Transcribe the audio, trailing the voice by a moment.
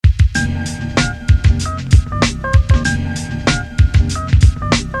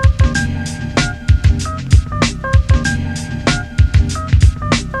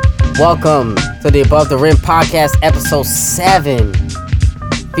Welcome to the Above the Rim Podcast, episode 7,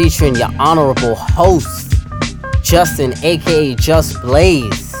 featuring your honorable host, Justin, aka Just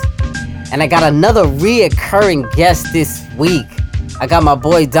Blaze. And I got another reoccurring guest this week. I got my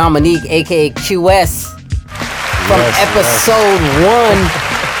boy Dominique, aka QS, from episode 1.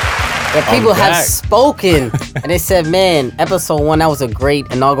 That people have spoken, and they said, man, episode 1, that was a great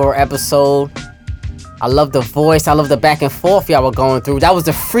inaugural episode. I love the voice. I love the back and forth y'all were going through. That was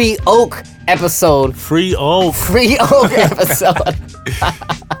the Free Oak episode. Free Oak episode.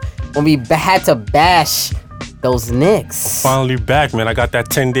 When we had to bash those Knicks. I'm finally back, man. I got that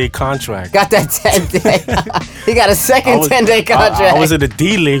 10-day contract. Got that 10-day. He got a second 10-day contract. I was in the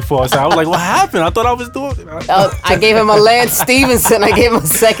D-League for a second. I was like, what happened? I thought I was doing it. I gave him a Lance Stevenson. I gave him a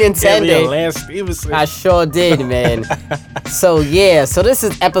second 10-day. Lance Stevenson. I sure did, man. So this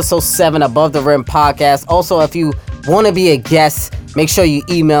is episode 7, Above the Rim Podcast. Also, if you want to be a guest, make sure you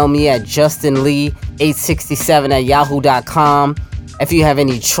email me at justinlee867@yahoo.com. If you have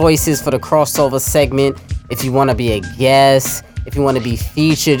any choices for the crossover segment, if you want to be a guest, if you want to be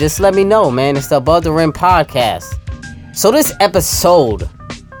featured, just let me know, man. It's the Above the Rim Podcast. So this episode,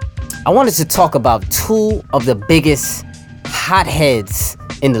 I wanted to talk about 2 of the biggest hotheads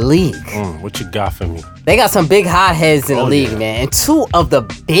in the league. What you got for me? They got some big hotheads in the league, yeah. man. And 2 of the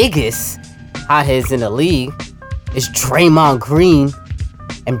biggest hotheads in the league is Draymond Green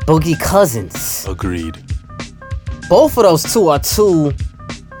and Boogie Cousins. Agreed. Both of those 2 are 2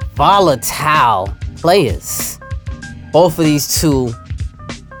 volatile players. Both of these 2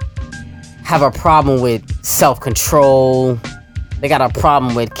 have a problem with self-control. They got a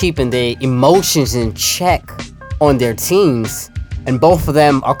problem with keeping their emotions in check on their teams. And both of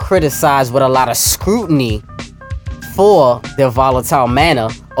them are criticized with a lot of scrutiny for their volatile manner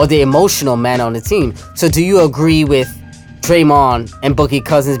or their emotional manner on the team. So do you agree with Draymond and Boogie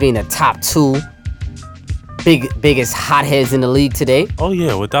Cousins being the top 2 biggest hotheads in the league today? Oh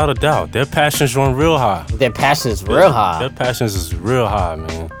yeah, without a doubt. Their passions run real high. Their passions real high. Their passions is real high,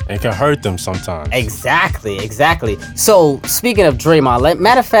 man. And it can hurt them sometimes. Exactly. So speaking of Draymond,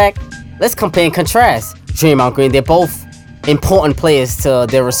 matter of fact, let's compare and contrast Draymond Green. They're both important players to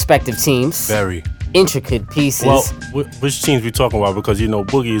their respective teams. Very intricate pieces. Well, which teams we talking about? Because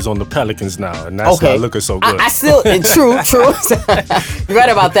Boogie is on the Pelicans now, and that's not looking so good. I still, true. You're right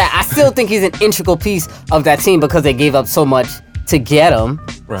about that. I still think he's an integral piece of that team because they gave up so much to get him.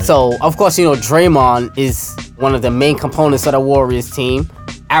 Right. So of course, Draymond is one of the main components of the Warriors team,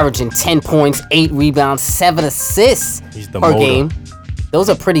 averaging 10 points, 8 rebounds, 7 assists per game. Those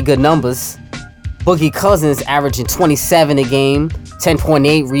are pretty good numbers. Boogie Cousins averaging 27 a game,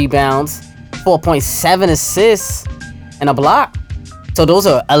 10.8 rebounds, 4.7 assists, and a block. So those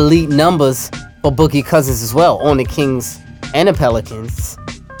are elite numbers for Boogie Cousins as well on the Kings and the Pelicans.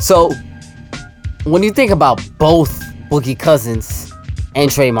 So when you think about both Boogie Cousins and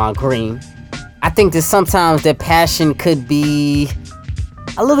Draymond Green, I think that sometimes their passion could be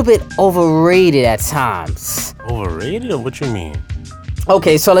a little bit overrated at times. Overrated? What you mean?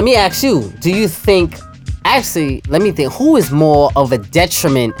 Okay, so let me ask you, let me think, who is more of a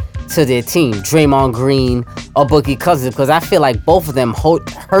detriment to their team, Draymond Green or Boogie Cousins? Because I feel like both of them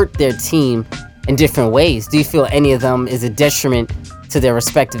hurt their team in different ways. Do you feel any of them is a detriment to their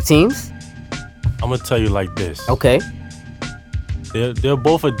respective teams? I'm going to tell you like this. Okay. They're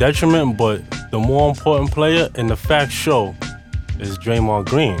both a detriment, but the more important player, and the facts show, is Draymond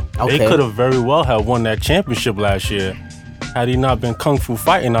Green. Okay. They could have very well have won that championship last year had he not been kung fu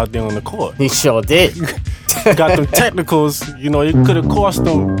fighting out there on the court. He sure did. Got them technicals, it could have cost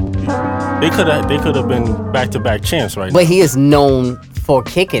them. They could have been back-to-back champs right now. But he is known for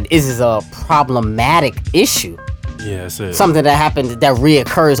kicking. This is a problematic issue. Yeah, it's something that happened that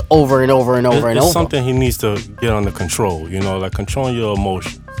reoccurs over and over and over and over. It's something he needs to get under control, like controlling your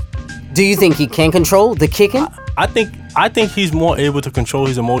emotions. Do you think he can control the kicking? I think he's more able to control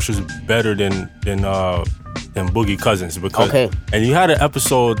his emotions better than Boogie Cousins because and you had an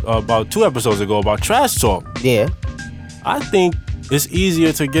episode about 2 episodes ago about trash talk. Yeah. I think it's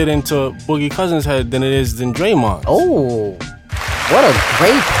easier to get into Boogie Cousins' head than it is than Draymond. Oh, what a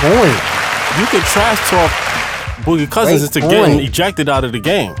great point. You could trash talk Boogie Cousins into getting ejected out of the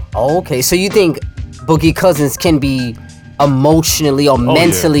game. Okay, so you think Boogie Cousins can be emotionally or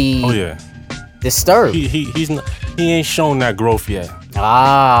mentally disturbed? He ain't shown that growth yet.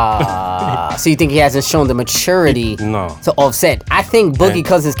 So you think he hasn't shown the maturity to offset? I think Boogie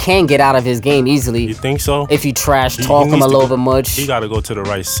Cousins can get out of his game easily. You think so? If you trash talk him a little bit much. He got to go to the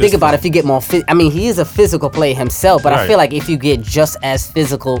right system. Think about if you get more he is a physical player himself, but I feel like if you get just as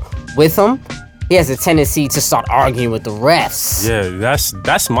physical with him, he has a tendency to start arguing with the refs. Yeah,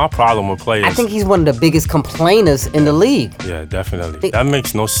 that's my problem with players. I think he's one of the biggest complainers in the league. Yeah, definitely. That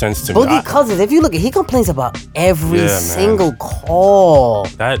makes no sense to me. Boogie Cousins, if you look, he complains about every single call.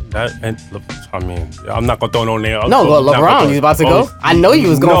 And look, I mean, I'm not gonna throw no name. No, LeBron, you about to go? I know you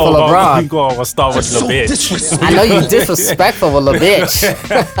was going for LeBron. I'm gonna start with the bitch. I know you disrespectful with the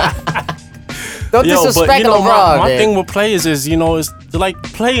bitch. Don't disrespect LeBron. My thing with players is, is like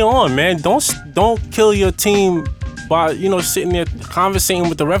play on, man. Don't kill your team by sitting there conversating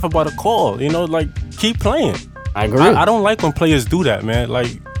with the ref about a call. Like keep playing. I agree. I don't like when players do that, man. Like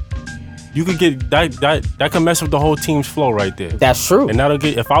you could get that can mess with the whole team's flow right there. That's true. And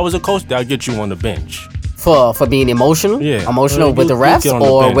if I was a coach, that'll get you on the bench. For being emotional? Yeah. Emotional with the refs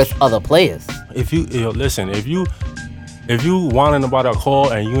or with other players? If you listen, if you whining about a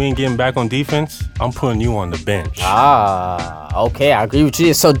call and you ain't getting back on defense, I'm putting you on the bench. Okay, I agree with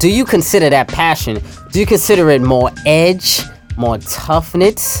you. So do you consider that passion? Do you consider it more edge, more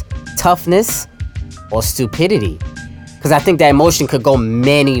toughness, or stupidity? Because I think that emotion could go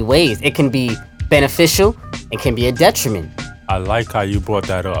many ways. It can be beneficial. It can be a detriment. I like how you brought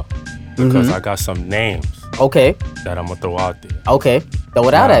that up because I got some names. Okay. That I'm gonna throw out there. Okay, throw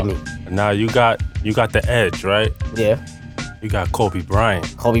it out at me. Now you got the edge, right? Yeah. You got Kobe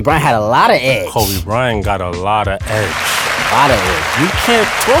Bryant. Kobe Bryant had a lot of edge. Kobe Bryant got a lot of edge. A lot of edge. You can't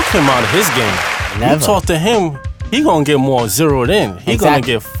talk him out of his game. Never. You talk to him, he gonna get more zeroed in. He gonna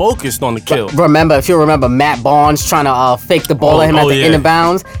get focused on the kill. If you remember Matt Barnes trying to fake the ball at him at the end of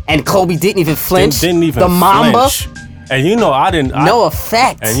bounds, and Kobe didn't even flinch. Didn't even the Mamba. Flinch. And I didn't. No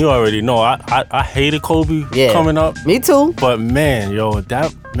effect. And you already know I hated Kobe coming up. Me too. But man,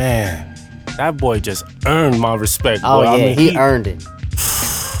 that boy just earned my respect. Oh boy. yeah, I mean, he earned it.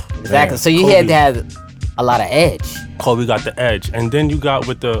 Exactly. Man, so you had to have a lot of edge. Kobe got the edge, and then you got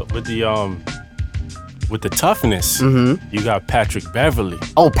with the toughness. You got Patrick Beverly.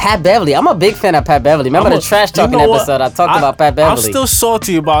 Oh, Pat Beverly. I'm a big fan of Pat Beverly. Remember the trash talking episode? I talked about Pat Beverly. I'm still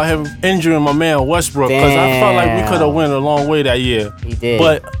salty about him injuring my man Westbrook because I felt like we could have went a long way that year. He did.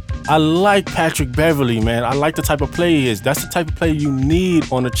 But I like Patrick Beverly, man. I like the type of player he is. That's the type of player you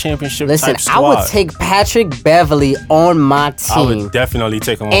need on a championship type squad. I would take Patrick Beverly on my team. I would definitely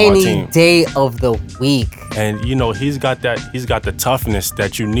take him on my team. Any day of the week. And he's got the toughness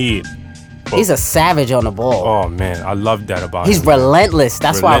that you need. He's a savage on the ball. Oh man, I love that about him. He's relentless.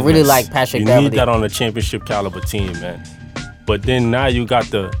 That's why I really like Patrick Beverly. You need that on a championship caliber team, man. But then now you got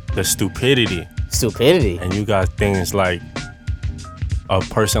the stupidity. Stupidity. And you got things like a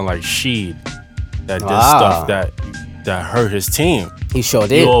person like Sheed that did stuff that hurt his team. He sure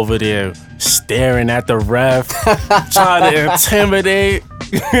did. You over there staring at the ref, trying to intimidate.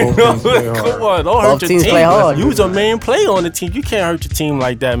 Come on, don't hurt your team. Play hard. You was a main player on the team. You can't hurt your team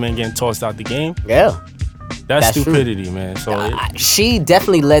like that, man, getting tossed out the game. Yeah. That's stupidity, true. Man. So she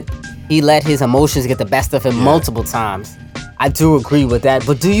definitely let his emotions get the best of him multiple times. I do agree with that.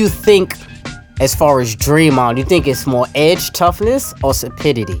 But do you think, as far as Draymond, you think it's more edge, toughness, or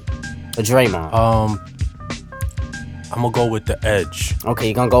stupidity for Draymond? I'm gonna go with the edge. Okay,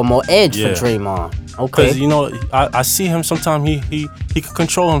 you're gonna go more edge for Draymond. Okay. Because I see him sometimes he can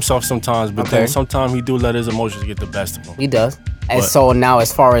control himself sometimes, but then sometimes he do let his emotions get the best of him. He does. And so now,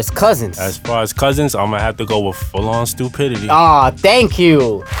 as far as Cousins, I'm gonna have to go with full-on stupidity. Thank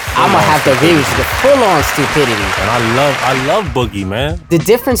you. I'm gonna have to agree with you. The full-on stupidity. And I love Boogie, man. The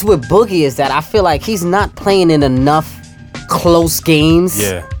difference with Boogie is that I feel like he's not playing in enough close games.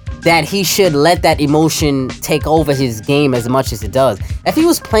 Yeah. That he should let that emotion take over his game as much as it does. If he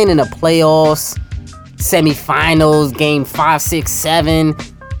was playing in the playoffs, semifinals, game 5, 6, 7,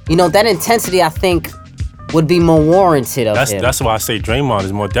 that intensity I think would be more warranted of him. That's why I say Draymond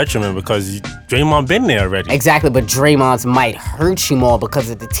is more detriment because Draymond been there already. Exactly, but Draymond's might hurt you more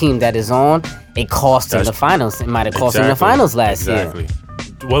because of the team that is on. It cost him the finals. It might have cost him the finals last year.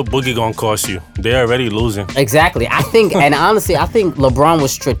 What Boogie gonna cost you? They're already losing. Exactly. I think, and honestly, I think LeBron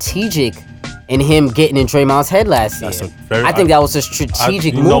was strategic in him getting in Draymond's head last year. I think that was a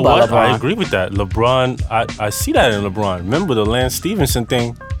strategic move by LeBron. I agree with that. LeBron, I see that in LeBron. Remember the Lance Stevenson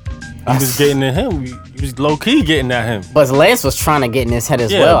thing? He was getting at him. He was low-key getting at him. But Lance was trying to get in his head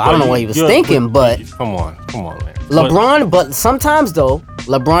as well. I don't know what he was thinking, but... Come on, Lance. LeBron, but sometimes, though,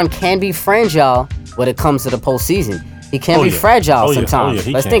 LeBron can be fragile when it comes to the postseason. He can be fragile sometimes.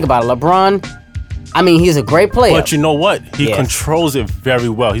 Let's think about it. LeBron, he's a great player. But you know what? He controls it very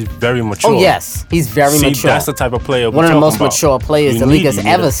well. He's very mature. Oh, yes. He's very mature. That's the type of player one of the most mature players the league has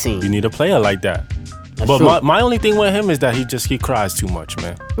ever seen. You need a player like that. But my only thing with him is that he cries too much,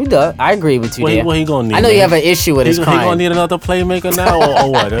 man. He does. I agree with you there. What he gonna need? I know you have an issue with his crying. He gonna need another playmaker now,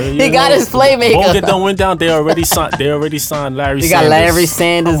 or what? He got his playmaker. Bogut done went down. They already signed Larry Sanders. He got Larry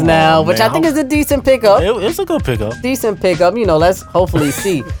Sanders now, which I think is a decent pickup. It's a good pickup. Decent pickup. Let's hopefully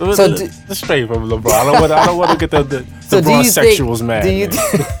see. So straight from LeBron. I don't want to get the LeBron sexuals mad.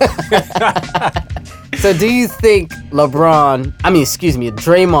 So do you think Draymond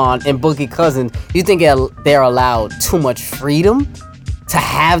and Boogie Cousins, you think they're allowed too much freedom to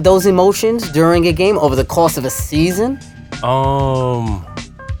have those emotions during a game over the course of a season? Or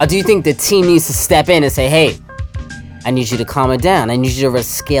do you think the team needs to step in and say, hey, I need you to calm it down. I need you to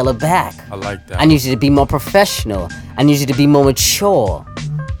scale it back. I like that. I need you to be more professional. I need you to be more mature.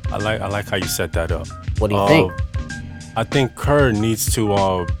 I like how you set that up. What do you think? I think Kerr needs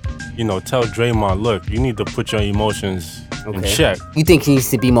to tell Draymond, look, you need to put your emotions in check. You think he needs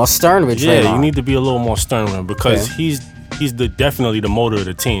to be more stern with Draymond? Yeah, you need to be a little more stern with him because he's definitely the motor of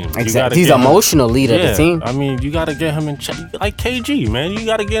the team. Exactly. He's an emotional leader of the team. I mean, you got to get him in check. Like KG, man. You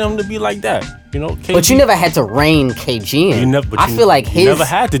got to get him to be like that. KG. But you never had to rein KG in. I feel like his never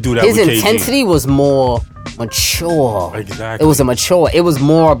had to do that. His with intensity KG. Was more mature. Exactly. It was It was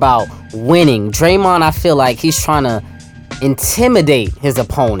more about winning. Draymond, I feel like he's trying to intimidate his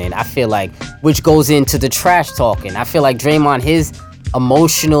opponent. I feel like, which goes into the trash talking. I feel like Draymond, his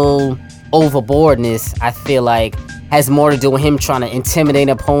emotional overboardness, I feel like has more to do with him trying to intimidate an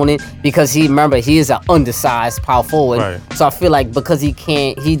opponent because he is an undersized power forward. Right. So I feel like because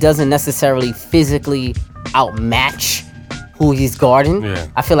he doesn't necessarily physically outmatch who he's guarding. Yeah.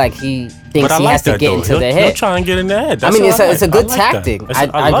 I feel like he thinks he has to get into their head. He'll try and get in their head. I mean, it's a good tactic. I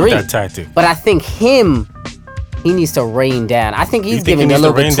agree. Love that tactic. But I think he needs to rein down. I think he's giving a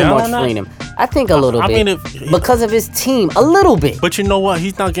little bit too much freedom. I think a little bit. Because of his team, a little bit. But you know what?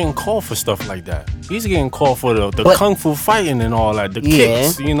 He's not getting called for stuff like that. He's getting called for the kung fu fighting and all that. The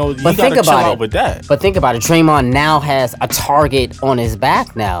kicks. You got to chill out with that. But think about it. Draymond now has a target on his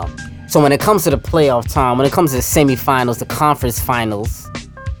back now. So when it comes to the playoff time, when it comes to the semifinals, the conference finals,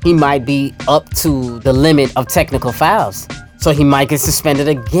 he might be up to the limit of technical fouls. So he might get suspended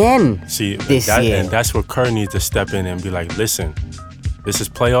again this year. And that's where Kerr needs to step in and be like, listen, this is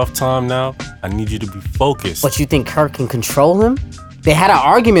playoff time now. I need you to be focused. But you think Kerr can control him? They had an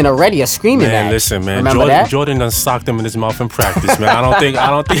argument already, a screaming match. Man, listen, man. Remember Jordan done socked him in his mouth in practice, man. I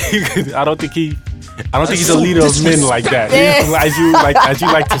don't think he's a leader of men like that. As you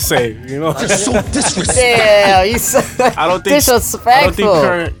like to say, That's so disrespectful. Damn, I don't think disrespectful. I don't think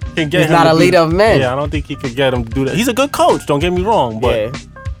Kerr can get He's him. Not a leader of men. Yeah, I don't think he could get him to do that. He's a good coach. Don't get me wrong, but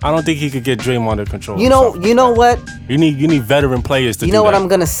I don't think he could get Draymond to control. You know what? You need veteran players to. You know what I'm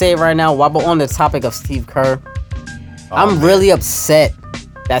gonna say right now? While we're on the topic of Steve Kerr, I'm really upset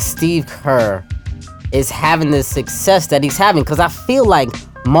that Steve Kerr is having the success that he's having because I feel like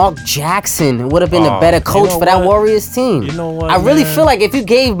Mark Jackson would have been a better coach for that Warriors team. You know what? I really feel like if you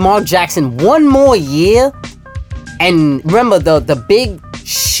gave Mark Jackson one more year, and remember the big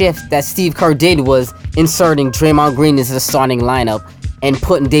shift that Steve Kerr did was inserting Draymond Green into the starting lineup and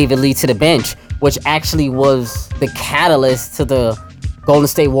putting David Lee to the bench, which actually was the catalyst to the Golden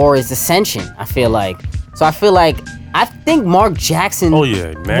State Warriors ascension, I feel like. So I think Mark Jackson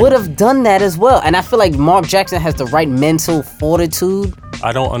would have done that as well. And I feel like Mark Jackson has the right mental fortitude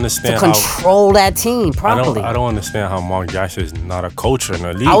I don't understand to control that team properly. I don't understand how Mark Jackson is not a coach in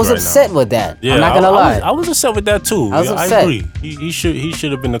the league. I was upset with that. Yeah, I'm not gonna lie. I was upset with that too. I was upset. I agree. He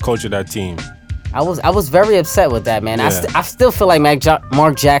should have been the coach of that team. I was very upset with that, man. Yeah. I still feel like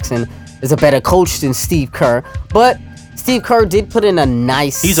Mark Jackson is a better coach than Steve Kerr, but Steve Kerr did put in a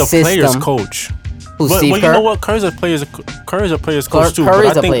nice system. He's a player's coach. Steve Kerr? You know what? Kerr's a player's coach too. Kerr is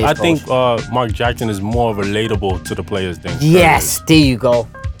a I player's think Mark Jackson is more relatable to the players than Yes, there you go.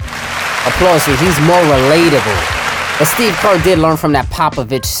 Applause here. He's more relatable. But Steve Kerr did learn from that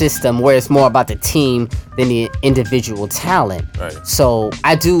Popovich system where it's more about the team than the individual talent. Right. So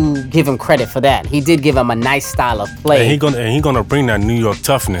I do give him credit for that. He did give him a nice style of play. And he gonna bring that New York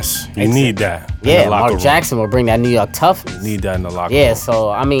toughness. You need that. Yeah, Mark Jackson will bring that New York toughness. You need that in the locker room. Yeah, so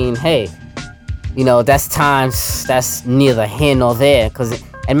I mean, hey, that's neither here nor there.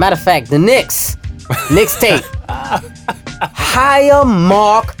 And matter of fact, the Knicks tape, hire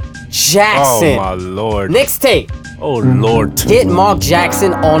Mark Jackson. Oh my Lord. Knicks tape. Oh Lord. Get Mark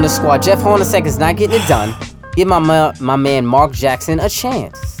Jackson on the squad. Jeff Hornacek is not getting it done. Give my man Mark Jackson a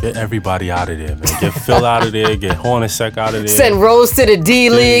chance. Get everybody out of there, man. Get Phil out of there. Get Hornacek out of there. Send Rose to the D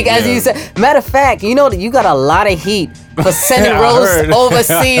League, as you said. Matter of fact, you know that you got a lot of heat for sending Rose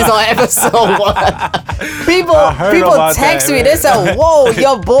overseas on episode 1. People text me. They say, "Whoa,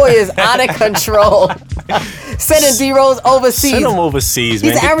 your boy is out of control." Sending D Rose overseas. Send him overseas,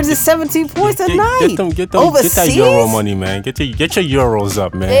 man. He's averaging 17 points a night. Get that Euro money, man. Get your Euros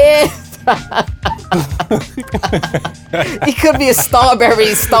up, man. Yeah. He could be a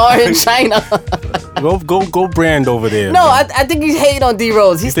Starberry star in China. Go brand over there. No, I think he's hating on D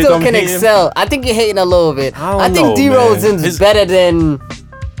Rose. He still can excel. I think you're hating a little bit. I think D Rose is better than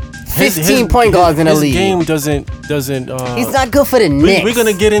 15 point guards in the league. His game doesn't. He's not good for the Knicks. We're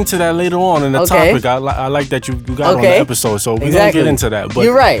gonna get into that later on in the topic. I like that you got on the episode, so we're gonna get into that. But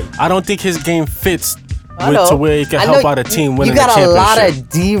you're right. I don't think his game fits to where he can help out a team winning the championship. You got a lot of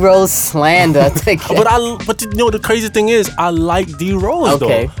D Rose slander. But you know the crazy thing is, I like D Rose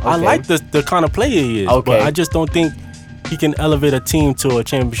though. I like the kind of player he is. But I just don't think he can elevate a team to a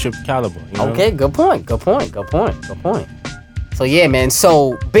championship caliber. You know? Okay, good point. So yeah, man.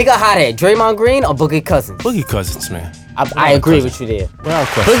 So bigger hothead, Draymond Green or Boogie Cousins? Boogie Cousins, man. I agree with you there.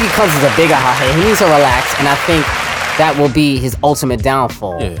 Boogie Cousins is a bigger hothead. He needs to relax, and I think that will be his ultimate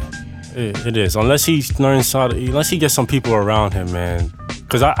downfall. Yeah. It is, unless he learns unless he gets some people around him, man.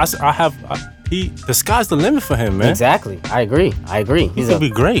 Because the sky's the limit for him, man. Exactly, I agree. He could be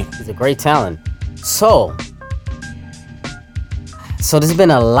great. He's a great talent. So there's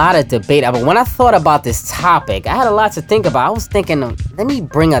been a lot of debate. But when I thought about this topic, I had a lot to think about. I was thinking, let me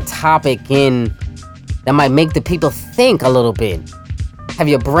bring a topic in that might make the people think a little bit. Have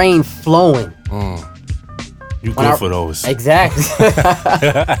your brain flowing. You good for those. Exactly.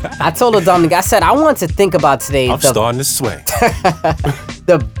 I told Dominic, I said, I want to think about today. I'm starting to sweat.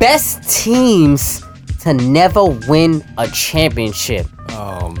 The best teams to never win a championship.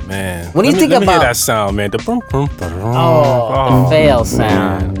 Oh, man. When you think about... Let me hear that sound, man. The the fail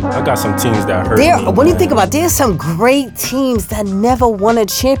sound. Man. I got some teams that hurt me. When you think about it, there's some great teams that never won a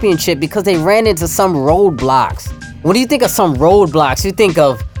championship because they ran into some roadblocks. When you think of some roadblocks, you think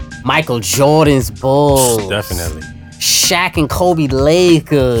of Michael Jordan's Bulls. Definitely. Shaq and Kobe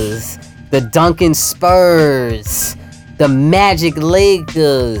Lakers. The Duncan Spurs. The Magic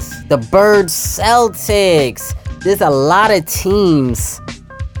Lakers. The Bird Celtics. There's a lot of teams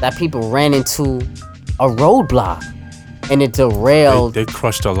that people ran into a roadblock. And it derailed. They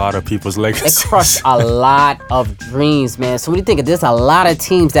crushed a lot of people's legacies. They crushed a lot of dreams, man. So when you think of this, a lot of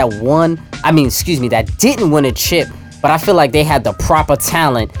teams that that didn't win a chip, but I feel like they had the proper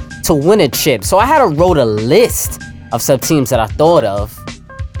talent to win a chip. So I wrote a list of some teams that I thought of.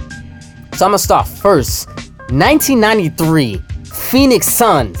 So I'm gonna start first. 1993, Phoenix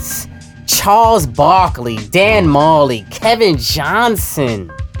Suns. Charles Barkley, Dan Marley, Kevin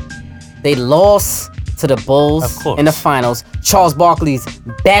Johnson. They lost to the Bulls in the finals. Charles Barkley's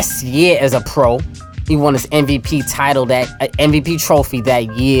best year as a pro. He won his MVP trophy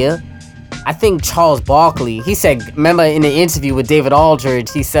that year. I think Charles Barkley, he said, remember in the interview with David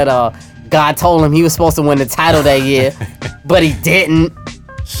Aldridge, he said God told him he was supposed to win the title that year, but he didn't.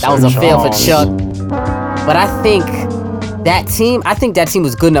 That was a fail for Chuck. But I think that team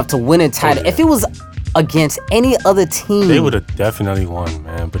was good enough to win a title. If it was against any other team, they would have definitely won,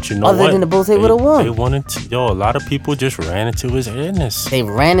 man. But you know what? Other than the Bulls, they would have won. They wanted to. A lot of people just ran into his anus. They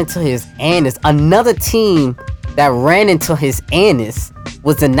ran into his anus. Another team that ran into his anus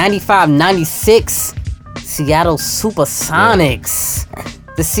was the 95-96 Seattle Supersonics. Yeah.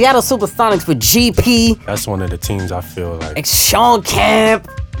 The Seattle Supersonics with GP. That's one of the teams I feel like. Sean Kemp,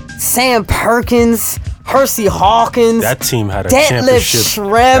 Sam Perkins, Hersey Hawkins. That team had a championship.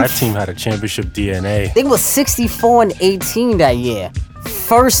 Shrimp. That team had a championship DNA. They were 64-18 that year.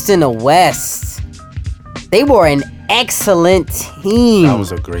 First in the West. They were an excellent team. That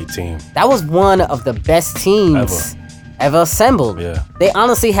was a great team. That was one of the best teams ever assembled. Yeah. They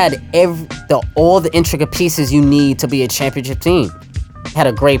honestly had all the intricate pieces you need to be a championship team. Had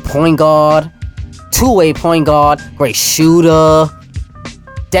a great point guard, two-way point guard, great shooter.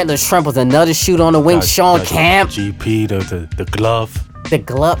 Detlef Schrempf was another shooter on the wing. Sean Kemp. GP, the glove. The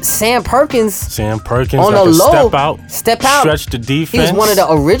glove. Sam Perkins on the low. Step out. Stretch the defense. He was one of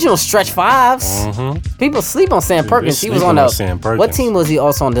the original stretch fives. Mm-hmm. People sleep on Sam Perkins. He was on Sam Perkins. What team was he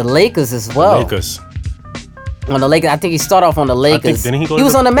also on? The Lakers as well. Lakers. On the Lakers. I think he started off on the Lakers. He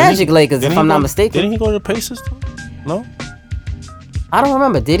was on the Magic Lakers, if I'm not mistaken. Didn't he go to the Pacers too? No? I don't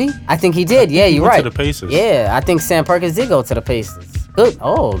remember. Did he? I think he did. Yeah, you're right. He went to the Pacers. Yeah, I think Sam Perkins did go to the Pacers. Good.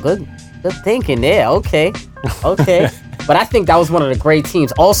 Oh, good thinking there. Okay. But I think that was one of the great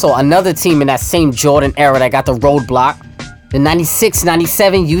teams. Also, another team in that same Jordan era that got the roadblock, the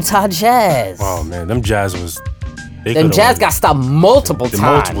 96-97 Utah Jazz. Oh, man, them Jazz was... Them Jazz got stopped multiple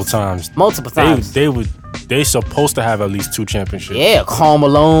times. Multiple times. They supposed to have at least 2 championships. Yeah, Karl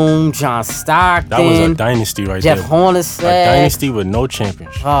Malone, John Stockton. That was a dynasty right Jeff there. Jeff Hornacek. A dynasty with no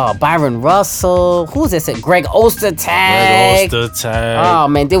championship. Oh, Byron Russell. Who was that? Greg Ostertag. Oh,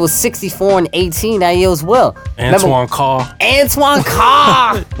 man, they was 64-18 that year as well. Antoine Carr.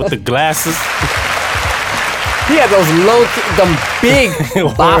 With the glasses. He had those them big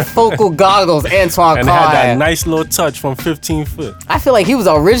bifocal goggles, Antoine Carr. And had that nice little touch from 15 foot. I feel like he was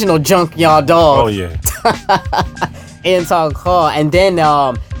the original junkyard dog. Oh, yeah. Antoine Carr. And then,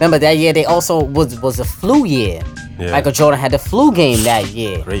 remember that year, they also was a flu year. Yeah. Michael Jordan had the flu game that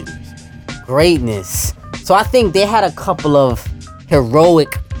year. Greatness. So I think they had a couple of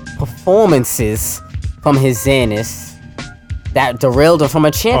heroic performances from his Zenith that derailed him from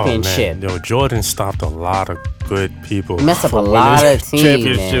a championship. Oh, man. Yo, Jordan stopped a lot of good people. He messed up a lot of teams,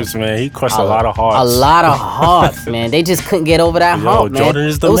 championships, man. He crushed a lot of hearts. A lot of hearts, man. They just couldn't get over that hump, man. Jordan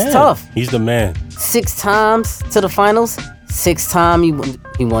is the man. It was tough. He's the man. 6 times to the finals. 6 times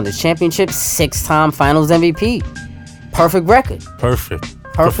he won the championship. 6-time finals MVP. Perfect record. Perfect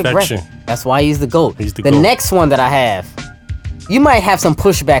record. That's why he's the GOAT. He's the GOAT. Next one that I have, you might have some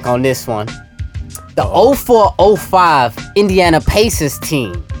pushback on this one. The 04-05 Indiana Pacers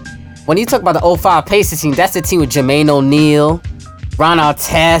team. When you talk about the 05 Pacers team, that's the team with Jermaine O'Neal, Ron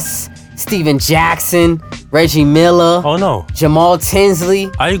Artest, Steven Jackson, Reggie Miller. Oh, no. Jamal Tinsley.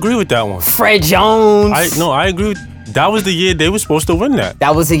 I agree with that one. Fred Jones. I agree. That was the year they were supposed to win that.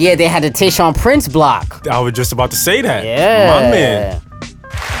 That was the year they had the Tayshaun Prince block. I was just about to say that. Yeah. My man.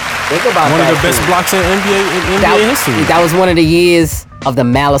 Think about one of the best blocks in NBA history. That was one of the years of the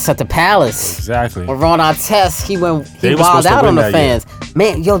Malice at the Palace. Exactly. When Ron Artest, he wilded out on the fans. Year.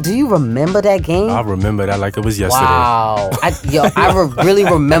 Man, yo, do you remember that game? I remember that like it was yesterday. Wow. I really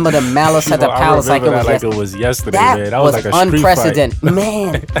remember the Malice at the Palace like it was yesterday, man. That was like a unprecedented. Street fight.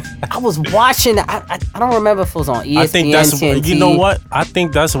 Man, I was watching. I don't remember if it was on ESPN. I think that's TNT. You know what? I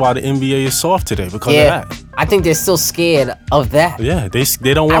think that's why the NBA is soft today because of that. I think they're still scared of that. Yeah, they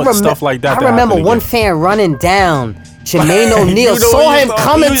don't want stuff like that. I remember one fan running down Jermaine O'Neal, saw him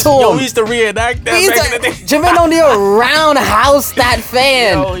coming to him. He used to reenact that back in the day. Jermaine O'Neal roundhoused that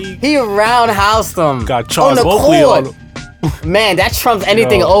fan. He roundhoused him. Got Charles on the Oakley court. Man, that trumps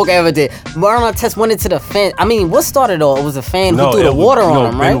anything Oak ever did. Ron Artest went into the fan. I mean, what started all? It was a fan who threw the water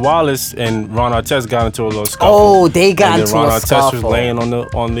on him, right? Ben Wallace and Ron Artest got into a little scuffle. Oh, they got into a scuffle. Ron Artest was laying on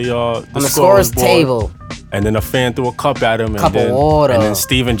the scorer's table. And then a fan threw a cup at him. Cup of water. And then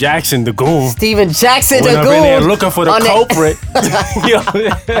Steven Jackson, the goon. Went up in there looking for the culprit.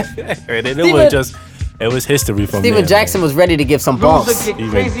 And then it was history from there. Steven Jackson was ready to give some bunks.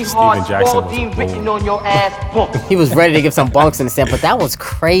 Steven Jackson was he was ready to give some bunks in the stand, but that was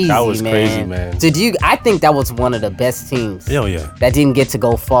crazy, man. That was crazy, man. I think that was one of the best teams. Hell yeah. That didn't get to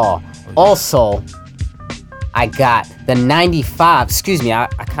go far. Also, I got the 95, I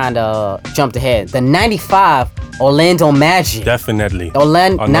kind of jumped ahead. The 95 Orlando Magic. Definitely.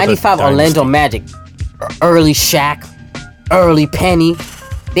 95 Orlando Magic. Early Shaq, early Penny.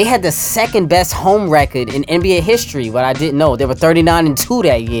 They had the second best home record in NBA history, what I didn't know. They were 39-2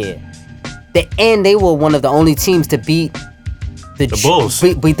 that year. They were one of the only teams to beat the Bulls.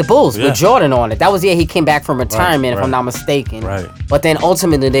 Beat the Bulls with Jordan on it. That was the year he came back from retirement, if I'm not mistaken. Right. But then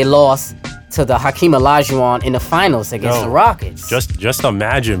ultimately they lost to the Hakeem Olajuwon in the finals against the Rockets. Just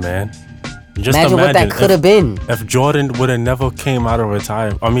imagine, man. Imagine what that could have been. If Jordan would have never came out of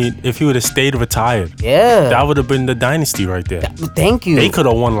retirement. I mean, if he would have stayed retired. Yeah. That would have been the dynasty right there. Thank you. They could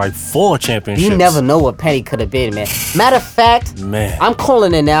have won like 4 championships. You never know what Penny could have been, man. Matter of fact, I'm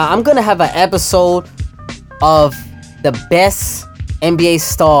calling it now. I'm going to have an episode of the best NBA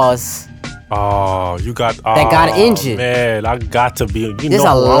stars that got injured. Man, I got to be. There's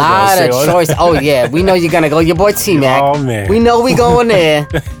a lot of choice. Oh yeah, we know you're gonna go. Your boy T-Mac. Oh man, we know we going there.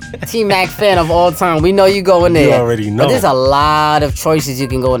 T-Mac fan of all time. We know you going there. You already know. But there's a lot of choices you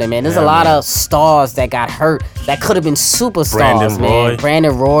can go there, man. There's a lot of stars that got hurt that could have been superstars,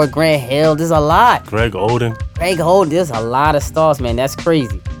 Brandon Roy, Grant Hill. There's a lot. Greg Oden. There's a lot of stars, man. That's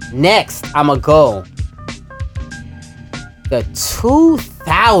crazy. Next, I'ma go the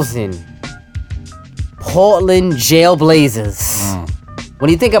 2000 Portland Jailblazers. When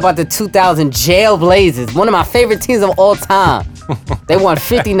you think about the 2000 Jailblazers, one of my favorite teams of all time. They won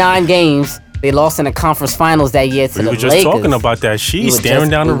 59 games. They lost in the conference finals that year to the Lakers. We were just talking about that sheet, staring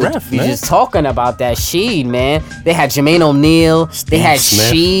down the ref, man. We just talking about that sheet, man. They had Jermaine O'Neal. They had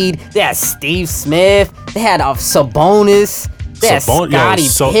Sheed. They had Steve Smith. They had Sabonis. They had Scottie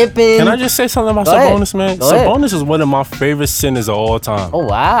Pippen. Can I just say something about Sabonis, man? Sabonis is one of my favorite centers of all time. Oh,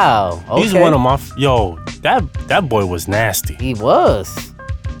 wow. Okay. He's one of my... that boy was nasty. He was.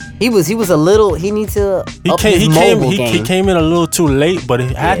 He was a little. He needs to. He came in a little too late, but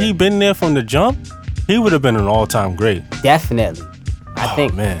had he been there from the jump, he would have been an all-time great. Definitely, I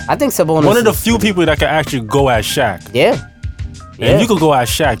think Sabonis. One of the few people that can actually go at Shaq. Yeah. And you could go at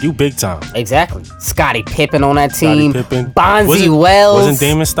Shaq, you big time. Exactly. Scottie Pippen on that team. Bonzi Wells. Wasn't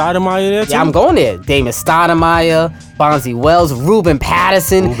Damon Stoudemire there too? Yeah, I'm going there. Damon Stoudemire, Bonzi Wells, Ruben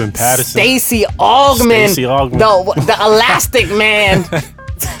Patterson. Stacey Augmon. No, the Elastic Man.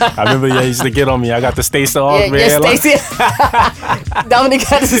 I remember you used to get on me. I got the Stacey Augmon. Yeah, Stacey. Dominic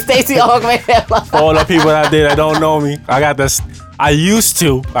got the Stacey Augmon. For all the people out there that don't know me, I got this. I used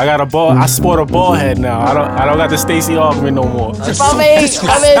to. I got a ball. I sport a ball head now. I don't got the Stacey Augmon no more. My man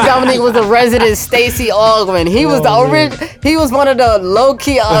Dominic was the resident Stacey Augmon. He was the original. He was one of the low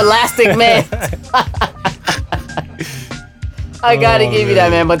key Elastic Man. I gotta give you that,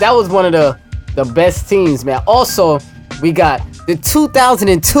 man. But that was one of the best teams, man. Also, we got the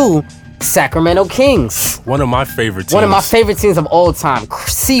 2002 Sacramento Kings. One of my favorite teams. One of my favorite teams of all time.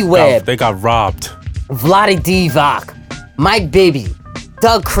 C-Webb. They got robbed. Vlade Divac. Mike Bibby,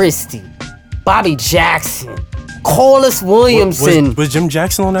 Doug Christie, Bobby Jackson, Corliss Williamson. Was Jim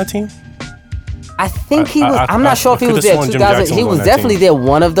Jackson on that team? I think he was. I'm not sure if he was there. 2000. He was definitely there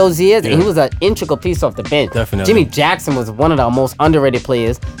one of those years, and he was an integral piece off the bench. Definitely. Jimmy Jackson was one of the most underrated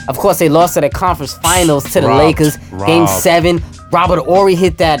players. Of course, they lost at the conference finals to the Lakers. Game 7. Robert Horry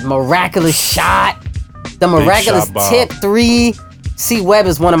hit that miraculous shot. The miraculous tip 3. C-Webb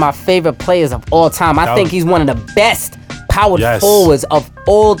is one of my favorite players of all time. I think he's one of the best power forwards of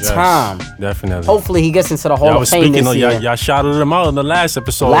all time. Definitely. Hopefully he gets into the Hall of Fame this year. Y'all shouted him out in the last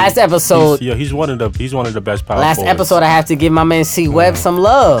episode. He's one of the best power forwards. Last episode I have to give my man C-Webb some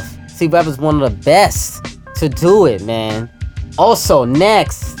love. C-Webb is one of the best to do it, man. Also,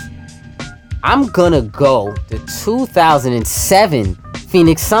 next, I'm gonna go the 2007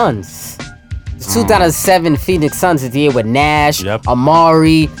 Phoenix Suns. The 2007 Phoenix Suns is the year with Nash,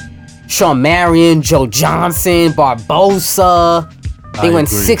 Amari, Shawn Marion, Joe Johnson, Barbosa. They went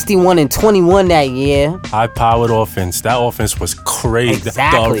 61-21 that year. High-powered offense. That offense was crazy.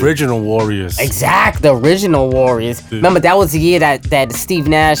 Exactly. The original Warriors. Exactly. The original Warriors. Dude. Remember, that was the year that Steve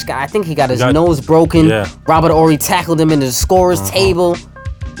Nash got, I think he got his nose broken. Yeah. Robert Horry tackled him in the scorer's table.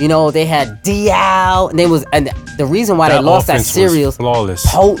 You know, they had Dial, and the reason why they lost that series,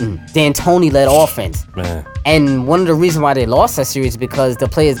 potent D'Antoni-led offense. Man. And one of the reasons why they lost that series is because the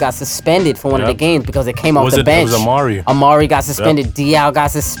players got suspended for one of the games because they came off the bench. It was Amari. Amari got suspended. Dial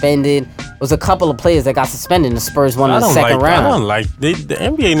got suspended. There was a couple of players that got suspended, and the Spurs won in the second round. I don't like the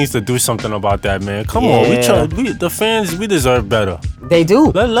NBA needs to do something about that, man. Come on, the fans, we deserve better. They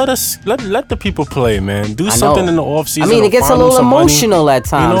do. Let the people play, man. Do something in the offseason. I mean, it gets a little emotional at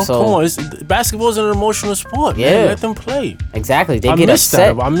times. You know, come on. Basketball's an emotional sport, man. Let them play. Exactly. They get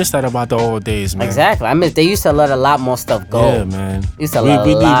upset. I miss that about the old days, man. Exactly. They used to let a lot more stuff go. Yeah, man.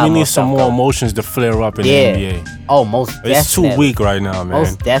 We need some more emotions to flare up in the NBA. Oh, most definitely. It's too weak right now, man.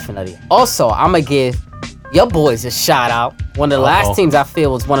 Most definitely. Also, I'm going to give your boys a shout out. One of the last teams I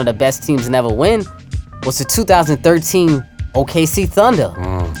feel was one of the best teams to never win was the 2013 OKC Thunder.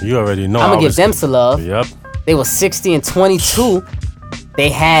 You already know. I'm going to give them some love. Yep. They were 60-22. They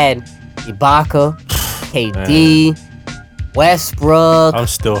had Ibaka, KD, Westbrook. I'm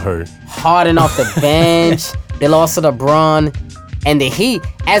still hurt. Harden off the bench. They lost to LeBron and the Heat.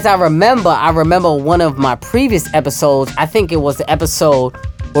 As I remember one of my previous episodes. I think it was the episode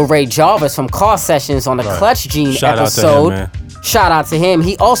with Ray Jarvis from Car Sessions on the Clutch Gene episode. Shout out to him.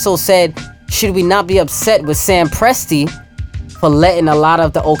 He also said, should we not be upset with Sam Presti for letting a lot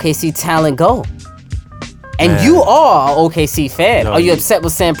of the OKC talent go? And you are an OKC fan. Are you upset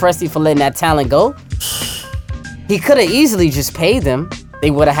with Sam Presti for letting that talent go? He could have easily just paid them. They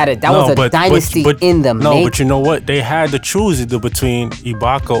would have had it. That was a dynasty in the making. No, but you know what? They had to choose either between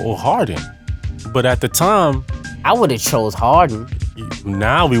Ibaka or Harden. But at the time, I would have chose Harden.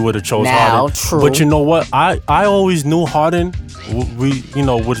 Now we would have chose Harden. True. But you know what? I always knew Harden.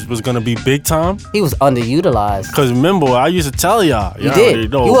 Was gonna be big time. He was underutilized. Cause remember, I used to tell y'all. You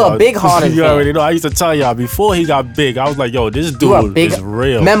did. You were a big Harden. You already know. I used to tell y'all before he got big. I was like, yo, this dude is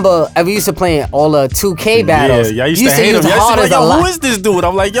real. Remember, we used to play all the 2K battles. Yeah, I used to hate him. Y'all used to be like, yo, who is this dude?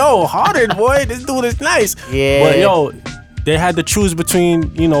 I'm like, yo, Harden, boy, this dude is nice. Yeah. But yo, they had to choose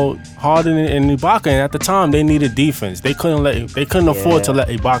between, you know, Harden and Ibaka, and at the time they needed defense. They couldn't afford to let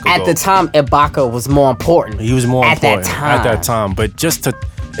Ibaka go. At the time, Ibaka was more important. He was more important at that time. But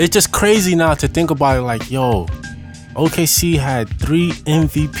it's just crazy now to think about it. Like, yo, OKC had 3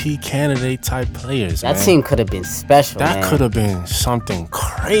 MVP candidate type players. That team could have been special. That could have been something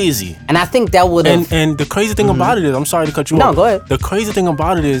crazy. And I think that would have. And the crazy thing about it is, I'm sorry to cut you off. No, go ahead. The crazy thing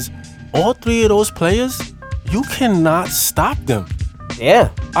about it is, all 3 of those players, you cannot stop them. Yeah.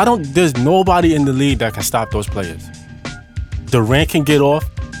 There's nobody in the league that can stop those players. Durant can get off,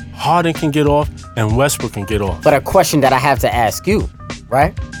 Harden can get off, and Westbrook can get off. But a question that I have to ask you,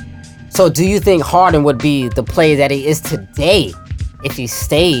 right? So do you think Harden would be the player that he is today if he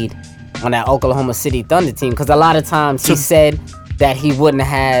stayed on that Oklahoma City Thunder team? Because a lot of times he said that he wouldn't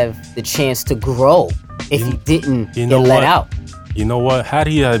have the chance to grow if he didn't get let out. You know what? Had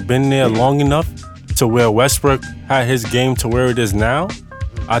he been there long enough to where Westbrook had his game to where it is now,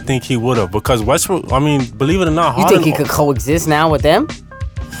 I think he would have. Because Westbrook, I mean, believe it or not, Harden... You think he could coexist now with them?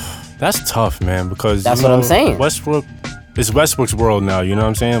 That's tough, man, because... That's what I'm saying. Westbrook, it's Westbrook's world now, you know what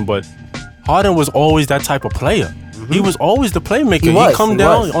I'm saying? But Harden was always that type of player. Mm-hmm. He was always the playmaker. He come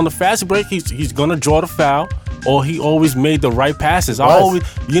down on the fast break, he's going to draw the foul, or he always made the right passes.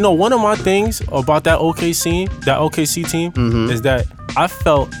 One of my things about that OKC team is that I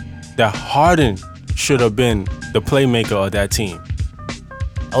felt that Harden should have been the playmaker of that team.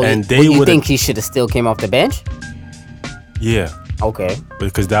 Oh, and you think he should have still came off the bench? Yeah. Okay.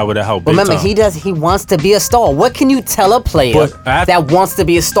 Because that would have helped. But remember, he wants to be a star. What can you tell a player that wants to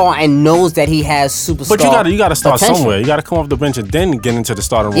be a star and knows that he has superstar But you got to start somewhere. You got to come off the bench and then get into the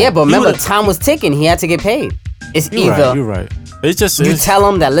starting role. Yeah, but remember, time was ticking. He had to get paid. You're right. It's just you tell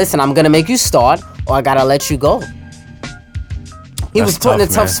him that, listen, I'm gonna make you start, or I gotta let you go. He was put in a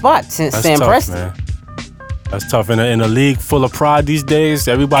tough spot since Sam Presti. Man. That's tough. In a league full of pride these days,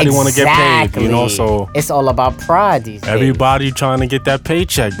 everybody want to get paid, you know, so... It's all about pride these days. Everybody trying to get that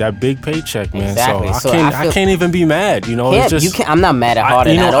paycheck, that big paycheck, man. Exactly. So I can't even be mad, you know? I'm not mad at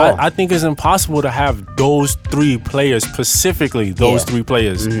Harden at all. I think it's impossible to have those 3 players, specifically those 3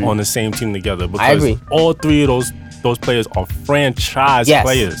 players, on the same team together. Because I agree. All 3 of those players are franchise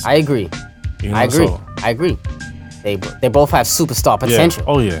players. I agree. You know, I agree. They both have superstar potential.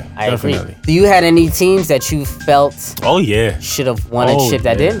 Yeah. Oh yeah, I definitely. agree. Do you had any teams that you felt? Oh yeah. Should have won a chip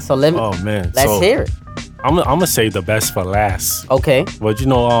that didn't? So let's hear it. I'm gonna save the best for last. Okay. But you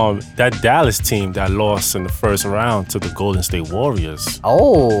know, that Dallas team that lost in the first round to the Golden State Warriors.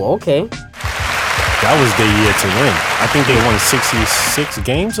 Oh, okay. That was their year to win. I think they won 66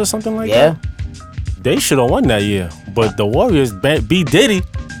 games or something like that. They should have won that year. But the Warriors, B. Diddy,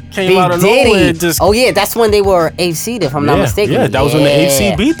 came out of nowhere. That's when they were 8th seed, if I'm not mistaken. Yeah, that was when the 8th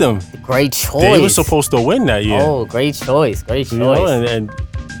seed beat them. Great choice. They were supposed to win that year. Oh, great choice. You know, and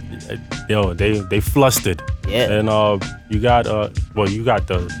they flustered. Yeah. And you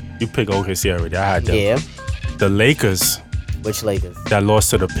pick OKC already. I had them. Yeah. The Lakers. Which Lakers? That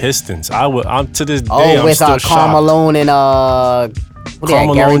lost to the Pistons. I'm to this day. I'm with still shocked. Karl Malone and Karl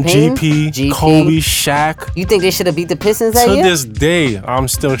Malone, GP, Kobe, Shaq. You think they should have beat the Pistons that year? To this day, I'm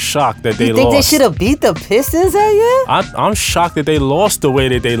still shocked that they lost. You think they should have beat the Pistons that year? I'm shocked that they lost the way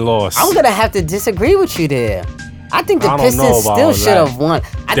that they lost. I'm gonna have to disagree with you there. I think the Pistons still should have won.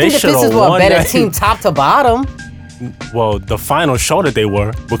 I think the Pistons were a better team top to bottom. Well, the finals showed that they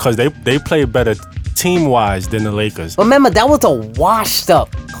were, because they played better team-wise than the Lakers. Remember, that was a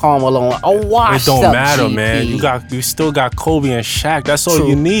washed-up Karl Malone. It don't matter, GP. Man. You still got Kobe and Shaq. That's all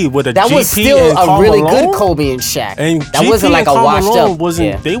you need with a GP and Karl Malone. That was still a really good Kobe and Shaq. And that GP wasn't like a washed-up.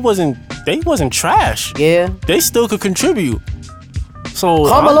 They wasn't trash. Yeah. They still could contribute. So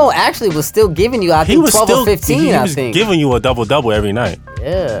Karl Malone actually was still giving you, I think, 12 or 15, He was giving you a double-double every night.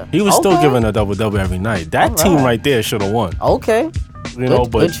 Yeah. He was still giving a double-double every night. That team right there should have won. Okay. You know,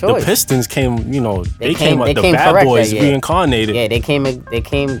 but the Pistons came, you know, they came the bad boys reincarnated. Yeah, they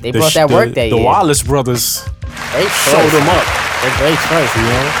brought that work that year. The Wallace brothers showed them up. They're great choice, you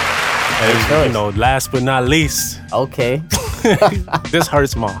know. And, you know, last but not least. Okay. This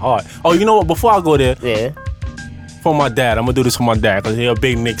hurts my heart. Oh, you know what? Before I go there. Yeah. For my dad, I'm gonna do this for my dad because he's a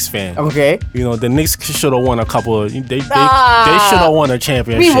big Knicks fan. Okay. You know, the Knicks should have won a couple. They should have won a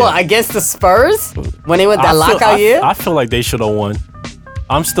championship. We won against the Spurs when they went that lockout year. I feel like they should have won.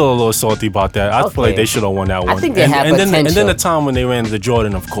 I'm still a little salty about that. I feel like they should have won that one. I think they have potential. And then the time when they ran into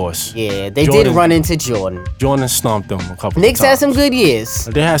Jordan, of course. Yeah, they did run into Jordan. Jordan stomped them a couple of times. Knicks had some good years.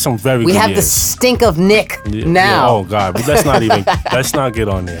 They had some very good years. We have the stink of Nick now. Oh, God. But let's not get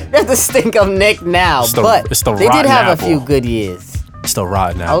on there. There's the stink of Nick now. But they did have a few good years. Still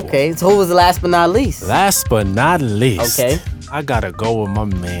rotten apple. Okay, so who was the last but not least? Last but not least. Okay. I gotta go with my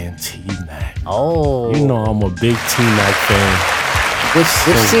man T-Mac. Oh. You know I'm a big T-Mac fan. Which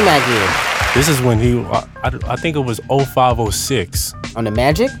T-Mac year? This is when I think it was 05-06. On the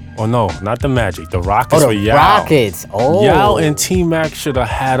Magic? Oh no, not the Magic. The Rockets were Yao. Rockets. Oh. Yao and T-Mac should have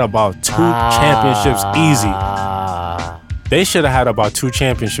had about 2 championships easy. They should have had about 2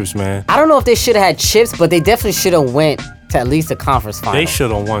 championships, man. I don't know if they should have had chips, but they definitely should have went to at least a conference final. They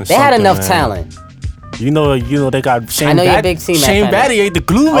should have won. They had enough talent. You know, they got Shane. I know you're a big T-Mac Shane Battier, the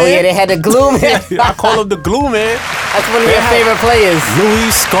glue man. Oh yeah, they had the glue man. I call him the glue man. That's one of your favorite players.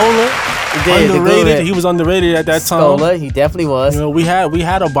 Louis Scola. Underrated. He was underrated at that time. Scola, he definitely was. You know, we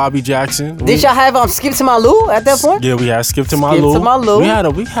had a Bobby Jackson. Did y'all have Skip to Malou at that point? Yeah, we had Skip to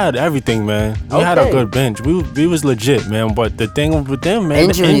Malou. We had everything, man. We had a good bench. We was legit, man. But the thing with them, man,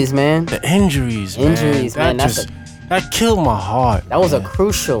 injuries, man. The injuries, man. That killed my heart. That was a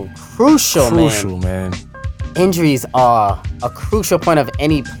crucial, man. Injuries are a crucial point of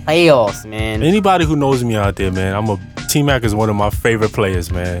any playoffs, man. Anybody who knows me out there, man, T-Mac is one of my favorite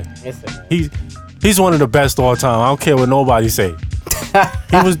players, man. Yes, sir. He's one of the best all time. I don't care what nobody say.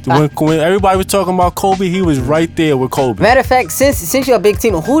 He was when everybody was talking about Kobe, he was right there with Kobe. Matter of fact, since you're a big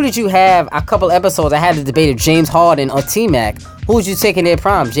team, who did you have a couple episodes? I had the debate of James Harden or T-Mac. Who would you take in their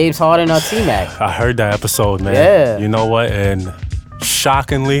prime, James Harden or T-Mac? I heard that episode, man. Yeah. You know what? And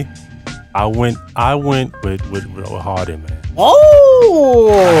shockingly, I went with Harden, man. Oh,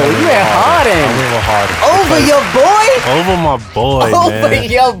 you went Harden. I went with Harden. Over your boy? Over my boy, man. Over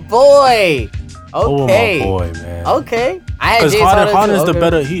your boy. Okay. Over my boy, man. Okay. I had Because Harden's the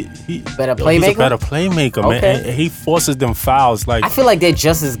better better playmaker. He's a better playmaker, man. And he forces them fouls like I feel like they're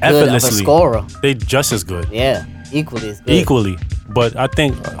just as good of a scorer. They just as good. Yeah, equally as good. Equally, but I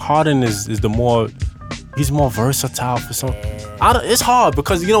think Harden is the more. He's more versatile for some. Yeah. It's hard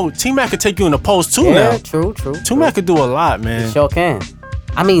because T-Mac could take you in the post too now. Yeah, true. T-Mac could do a lot, man. He sure can.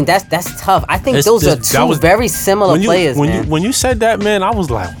 I mean, that's tough. I think those are two very similar players, man. When you said that, man, I was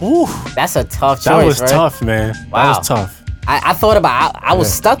like, whoo. That's a tough choice, That was right? tough, man. Wow. That was tough. I thought about I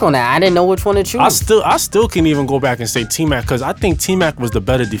was stuck on that. I didn't know which one to choose. I still can even go back and say T-Mac because I think T-Mac was the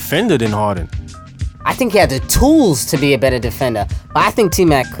better defender than Harden. I think he had the tools to be a better defender, but I think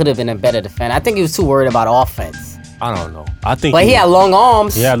T-Mac could have been a better defender. I think he was too worried about offense. I don't know. But he had long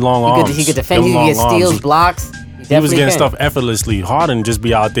arms. He had long arms. He could defend. He could get steals, blocks. He was getting stuff effortlessly. Harden just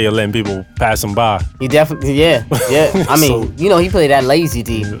be out there letting people pass him by. He definitely, yeah. I mean, he played that lazy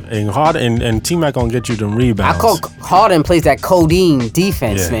D. And Harden and T-Mac gonna get you them rebounds. I call Harden plays that codeine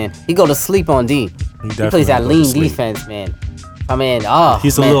defense, man. He go to sleep on D. He plays that lean defense, man. I mean,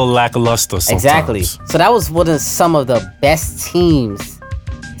 he's a little lackluster sometimes. Exactly. So that was one of some of the best teams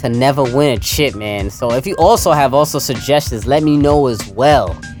to never win a chip, man. So if you also have suggestions, let me know as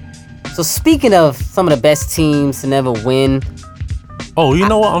well. So speaking of some of the best teams to never win. Oh, you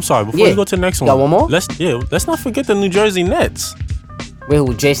know what? I'm sorry. Before you go to the next one. Got one more? Let's not forget the New Jersey Nets.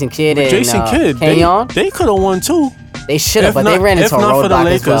 With Jason Kidd and Kidd. Kenyon? They could have won too. They should have, but they ran into a roadblock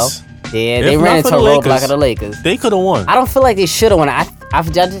as well. Yeah, they ran into a roadblock of the Lakers. They could have won. I don't feel like they should have won. I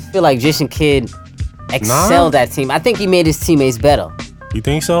just feel like Jason Kidd excelled that team. I think he made his teammates better. You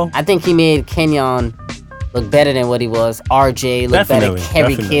think so? I think he made Kenyon look better than what he was. RJ looked better.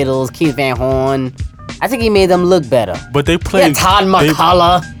 Kerry Kittles, Keith Van Horn. I think he made them look better. But they played. Todd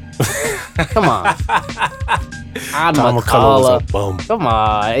McCullough. Come on. Todd McCullough was a bum. Come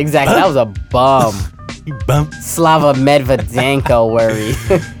on. Exactly. That was a bum. You bum. Slava Medvedenko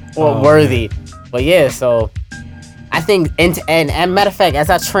worthy. But yeah, so I think and matter of fact, as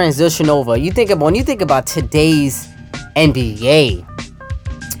I transition over, when you think about today's NBA,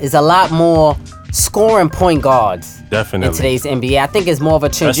 is a lot more scoring point guards. Definitely. In today's NBA. I think it's more of a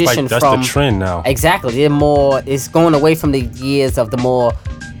transition that's from the trend now. Exactly. It's going away from the years of the more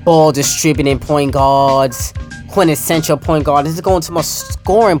ball distributing point guards, quintessential point guard. This is going to more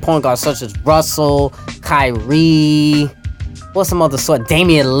scoring point guards such as Russell, Kyrie, what's some other sort?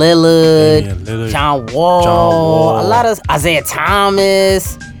 Damian Lillard, John Wall, a lot of Isaiah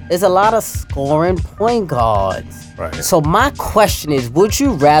Thomas. There's a lot of scoring point guards. Right. So my question is, would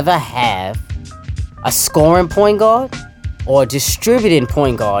you rather have a scoring point guard or a distributing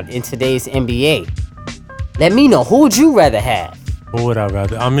point guard in today's NBA? Let me know. Who would you rather have? Who would I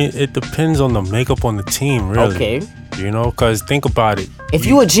rather? I mean, it depends on the makeup on the team, really. Okay. Because think about it. If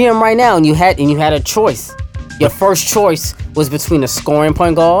you were GM right now and you had a choice, your first choice was between a scoring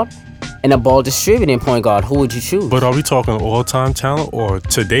point guard and a ball distributing point guard, who would you choose? But are we talking all-time talent or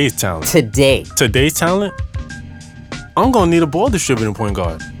today's talent? Today's talent? I'm gonna need a ball distributing point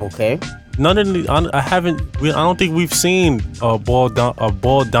guard. Okay. none of the, I don't think we've seen a ball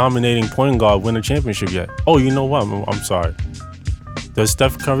dominating point guard win a championship yet. Oh, you know what? I'm sorry. Does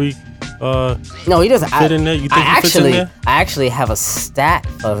Steph Curry? No, he doesn't. Fit in there? You think he fits in there? I actually have a stat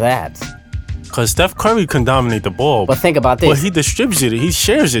for that. Because Steph Curry can dominate the ball. But think about this. But he distributes it. He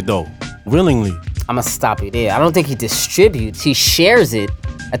shares it, though, willingly. I'm going to stop you there. I don't think he distributes. He shares it.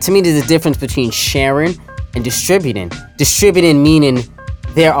 To me, there's a difference between sharing and distributing. Distributing meaning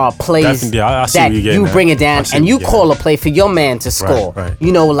there are plays that you bring it down and you call a play for your man to score. Right.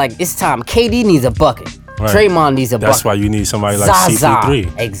 You know, like it's time. KD needs a bucket. Right. Draymond needs a bucket. That's why you need somebody like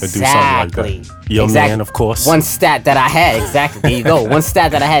CP3 exactly. to do something like that. Your man, of course. One stat that I had, exactly. There you go. One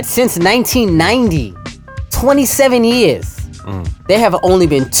stat that I had since 1990, 27 years, there have only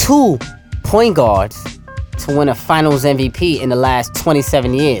been 2 point guards to win a Finals MVP in the last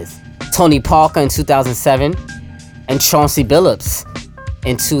 27 years. Tony Parker in 2007 and Chauncey Billups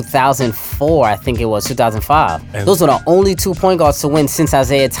in 2004, I think it was, 2005. And those were the only 2 point guards to win since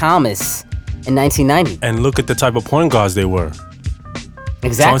Isaiah Thomas in 1990. And look at the type of point guards they were.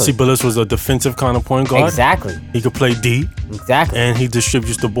 Exactly. Chauncey Billups was a defensive kind of point guard. Exactly. He could play D. Exactly. And he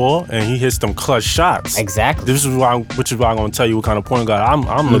distributes the ball and he hits them clutch shots. Exactly. Which is why I'm going to tell you what kind of point guard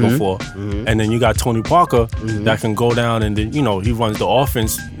I'm looking for. Mm-hmm. And then you got Tony Parker that can go down and then, he runs the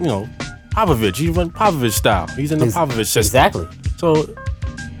offense, Popovich. He runs Popovich style. He's in the Popovich system. Exactly. So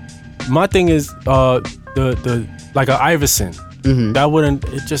my thing is the like an Iverson. Mm-hmm. That wouldn't.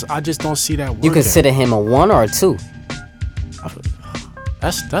 I just don't see that working. You consider him a 1 or a 2?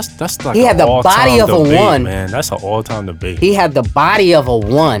 That's like he had the body of debate, a 1. Man, that's an all-time debate. He had the body of a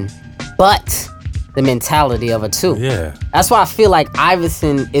 1, but the mentality of a 2. Yeah. That's why I feel like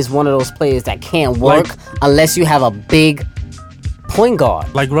Iverson is one of those players that can't work unless you have a big point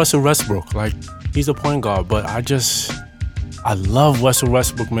guard. Like Russell Westbrook. Like he's a point guard, but I love Russell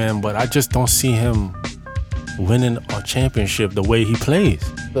Westbrook, man, but I just don't see him winning a championship the way he plays.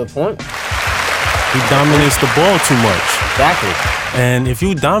 Good point. He dominates the ball too much. Exactly. And if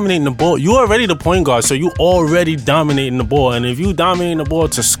you dominate the ball, you already the point guard, so you already dominating the ball. And if you dominating the ball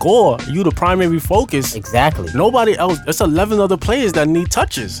to score, you the primary focus. Exactly. Nobody else. There's 11 other players that need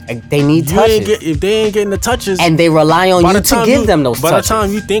touches. They need touches. If they ain't getting the touches, and they rely on you to give them those touches. By the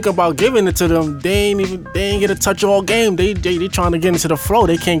time you think about giving it to them, they ain't get a touch all game. They trying to get into the flow.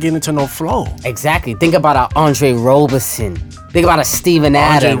 They can't get into no flow. Exactly. Think about Andre Roberson. Think about Steven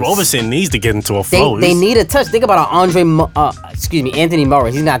Adams. Andre Roberson needs to get into a flow. They need a touch. Think about Anthony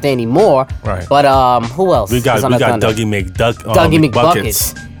Murray. He's not there anymore. Right. But who else? We got Dougie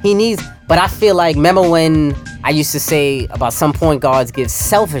McBuckets. He needs. But I feel like, remember when I used to say about some point guards give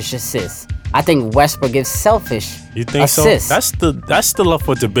selfish assists? I think Westbrook gives selfish assists. You think so? That's still up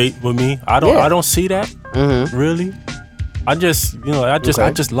for debate with me. I don't see that. Mm-hmm. Really. I just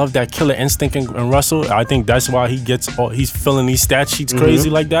love that killer instinct in Russell. I think that's why he's filling these stat sheets crazy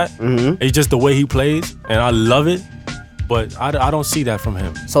like that. Mm-hmm. It's just the way he plays, and I love it. But I don't see that from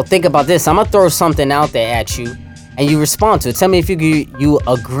him. So think about this. I'm gonna throw something out there at you, and you respond to it. Tell me if you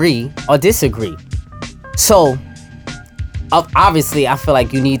agree or disagree. So obviously, I feel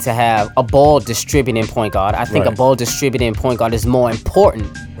like you need to have a ball distributing point guard. I think a ball distributing point guard is more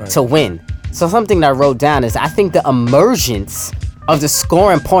important to win. So something that I wrote down is I think the emergence of the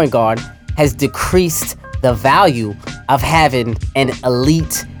scoring point guard has decreased the value of having an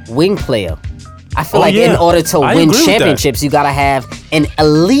elite wing player. I feel in order to win championships, you gotta have an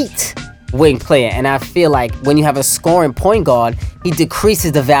elite wing player. And I feel like when you have a scoring point guard, he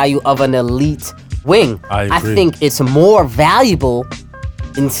decreases the value of an elite wing. I think it's more valuable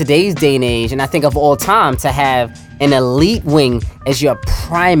in today's day and age, and I think of all time, to have an elite wing as your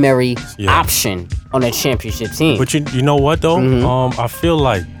primary option on a championship team. But you know what though? Mm-hmm. I feel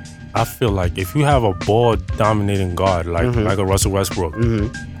like if you have a ball dominating guard like a Russell Westbrook,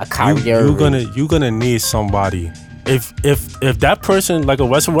 a Kyrie Irving, you're gonna need somebody. If that person like a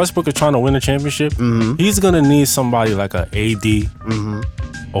Russell Westbrook is trying to win a championship, he's gonna need somebody like a AD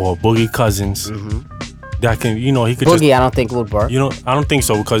or a Boogie Cousins. That can, he could Boogie, I don't think would work. I don't think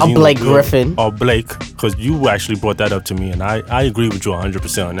so because Blake Griffin. Or Blake, because you actually brought that up to me, and I agree with you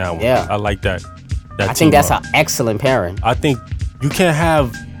 100% on that one. Yeah, I like that. I think that's an excellent pairing. I think you can't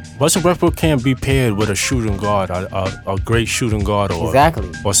have Russell Westbrook can't be paired with a shooting guard, a great shooting guard,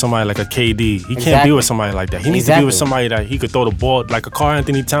 or somebody like a KD. He can't be with somebody like that. He needs to be with somebody that he could throw the ball like a Karl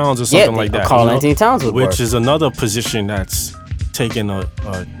Anthony Towns or something like that. Karl Anthony Towns would work. Which is another position that's taking a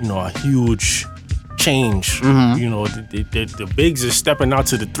huge change. The bigs are stepping out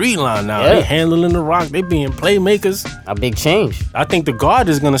to the 3 line now. They handling the rock. They being playmakers. A big change. I think the guard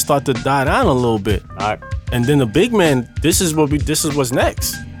is gonna start to die down a little bit. All right. And then the big man. This is what's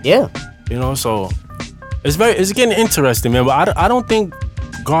next. Yeah. You know, so it's getting interesting, man. But I don't think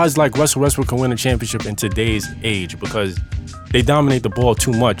guards like Russell Westbrook can win a championship in today's age because they dominate the ball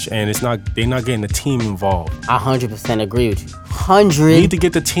too much, and they're not getting the team involved. I 100% agree with you. 100%. You need to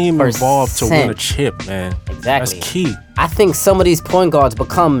get the team involved to win a chip, man. Exactly. That's key. I think some of these point guards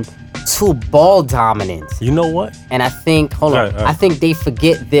become too ball dominant. You know what? And I think, I think they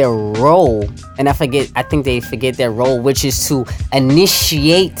forget their role, and I think they forget their role, which is to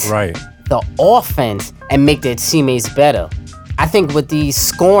initiate the offense and make their teammates better. I think with these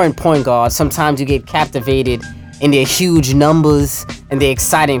scoring point guards, sometimes you get captivated in their huge numbers and their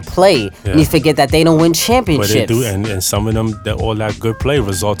exciting play. And you forget that they don't win championships. But they do, and some of them, all that good play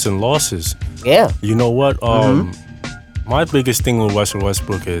results in losses. Yeah. You know what? My biggest thing with Russell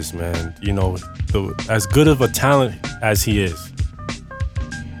Westbrook is, man, you know, as good of a talent as he is,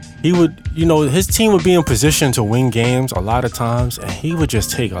 he would, you know, his team would be in position to win games a lot of times, and he would just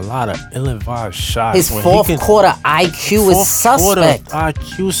take a lot of ill-advised shots. His fourth quarter IQ is suspect.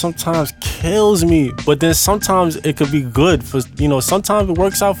 IQ sometimes kills me, but then sometimes it could be good for, you know, sometimes it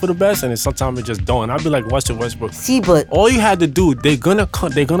works out for the best, and then sometimes it just don't. And I'd be like, Russell Westbrook. See, but all you had to do, they're gonna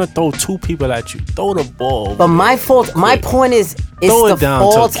throw two people at you. Throw the ball. But my point is, throw it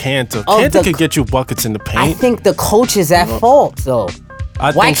down to Kanter. Kanter could get you buckets in the paint. I think the coach is at fault, though.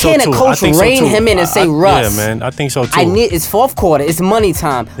 Why can't a coach rein him in and say, Russ? Yeah, man, I think so too. It's fourth quarter. It's money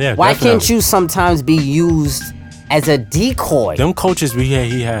time. Yeah, why can't you sometimes be used as a decoy? Them coaches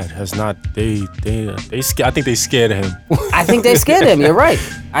he had has not. I think they scared of him. I think they scared of him. You're right.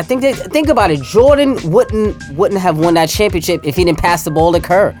 I think think about it. Jordan wouldn't have won that championship if he didn't pass the ball to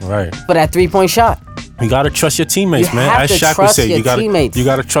Kerr. Right. For that 3-point shot. You gotta trust your teammates, man. As Shaq would say, you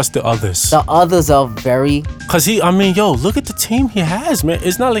gotta trust the others. The others are very. Cause look at the team he has, man.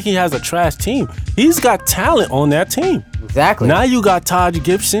 It's not like he has a trash team. He's got talent on that team. Exactly. Now you got Taj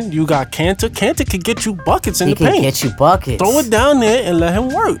Gibson, you got Kanter. Kanter can get you buckets in the paint. He can get you buckets. Throw it down there and let him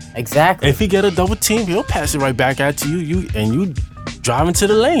work. Exactly. If he get a double team, he'll pass it right back at you. You drive into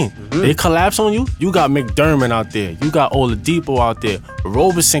the lane. Mm-hmm. They collapse on you. You got McDermott out there. You got Oladipo out there.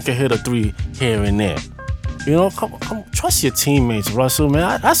 Roberson can hit a 3 here and there. You know, come trust your teammates, Russell,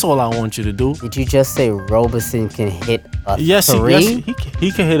 man. That's all I want you to do. Did you just say Roberson can hit a 3? Yes,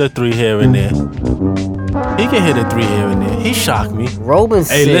 he can hit a 3 here and there. He can hit a 3 here and there. He shocked me.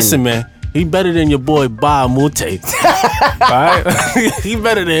 Roberson. Hey, listen, man. He better than your boy Ba Mute. Alright? He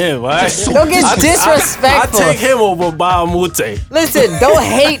better than him, alright? Don't get disrespectful. I take him over Ba Mute. Listen, don't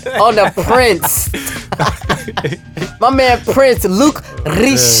hate on the Prince. My man Prince, Luke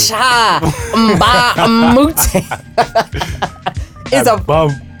Richard Ba Mute. is a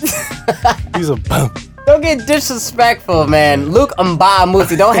bum. He's a bum. Don't get disrespectful, man. Luke Ba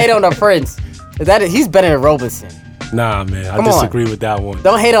Mute. Don't hate on the Prince. He's better than Roberson. Nah, man, I disagree with that one.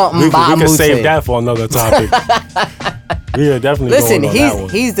 Don't hate on Mba. We can save that for another topic. We are definitely going on that one.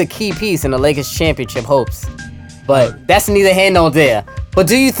 He's the key piece in the Lakers championship hopes. But that's neither here nor there. But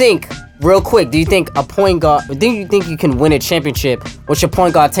do you think, real quick, do you think you can win a championship with your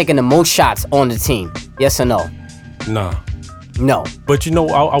point guard taking the most shots on the team? Yes or no? Nah. No. But you know,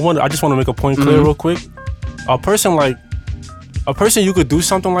 I just want to make a point clear real quick. A person you could do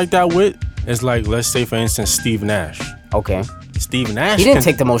something like that with is like, let's say for instance, Steve Nash. Okay. Steve Nash. He didn't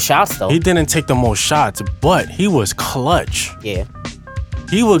take the most shots though. He didn't take the most shots, but he was clutch. Yeah.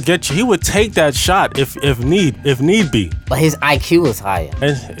 He would take that shot if need be. But his IQ was higher.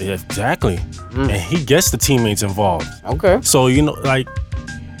 Exactly. And he gets the teammates involved. Okay. So you know, like,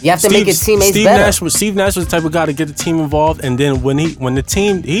 you have to make his teammates better. Steve Nash was the type of guy to get the team involved, and then when the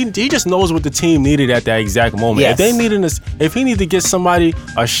team, he just knows what the team needed at that exact moment. Yes. If he needed to get somebody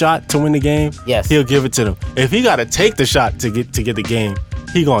a shot to win the game, yes, he'll give it to them. If he got to take the shot to get the game,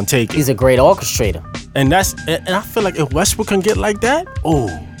 he gonna take it. He's a great orchestrator. And I feel like if Westbrook can get like that, oh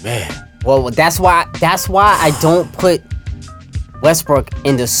man. Well, that's why I don't put Westbrook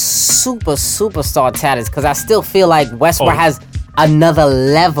in the superstar status, because I still feel like Westbrook has another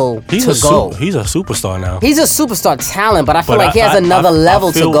level to go. He's a superstar now. He's a superstar talent, but I feel like he has another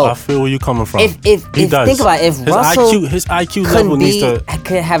level to go. I feel where you're coming from. If think about it, if Russell his IQ level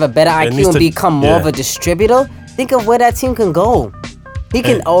could have a better IQ and become more of a distributor, think of where that team can go. He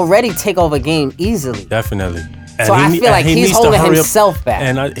can already take over a game easily. Definitely. So I feel like he's holding himself back.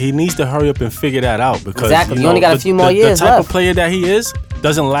 And he needs to hurry up and figure that out, because exactly. You only got a few more years left. The type of player that he is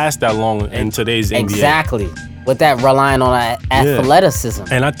doesn't last that long in today's NBA. Exactly. With that relying on athleticism.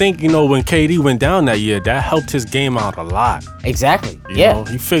 And I think, when KD went down that year, that helped his game out a lot. Exactly. You know,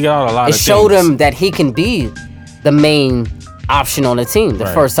 he figured out a lot of things. It showed him that he can be the main option on the team, the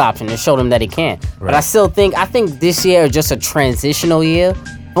first option. It showed him that he can. Right. But I think this year is just a transitional year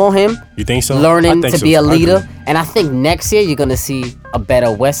for him. You think so? Learning to be a leader. And I think next year you're going to see a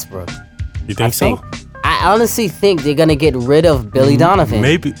better Westbrook. You think so? I honestly think they're going to get rid of Billy Donovan.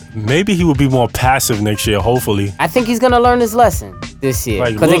 Maybe he will be more passive next year, hopefully. I think he's going to learn his lesson this year.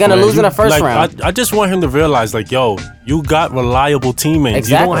 Because they're going to lose in the first round. I just want him to realize, like, yo, you got reliable teammates.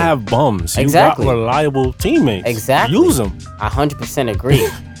 Exactly. You don't have bums. Exactly. You got reliable teammates. Exactly. Use them. I 100% agree.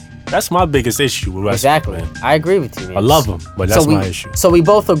 That's my biggest issue with Westbrook. Exactly. Man. I agree with you, man. I love him, but that's my issue. So we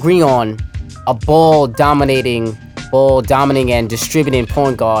both agree on a ball dominating and distributing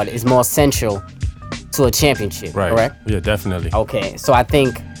point guard is more essential to a championship, correct? Yeah, definitely. Okay, so I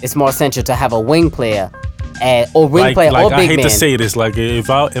think it's more essential to have a wing player or wing player or big man. I hate to say this, like if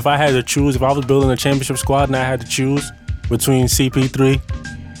I had to choose, if I was building a championship squad and I had to choose between CP3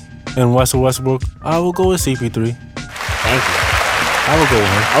 and Russell Westbrook, I will go with CP3. Thank you. I will go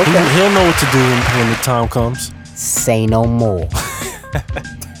with him. Okay. He'll know what to do when the time comes. Say no more.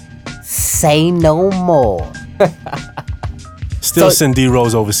 Say no more. Still send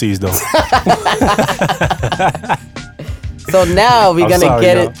D-Rose overseas though. So now we're gonna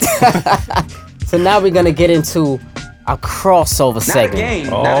get it. So now we're gonna get into a crossover segment.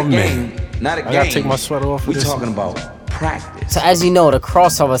 Not a game. I gotta take my sweater off. We're talking about practice. So as you know, the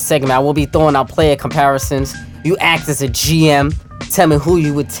crossover segment, I will be throwing out player comparisons. You act as a GM. Tell me who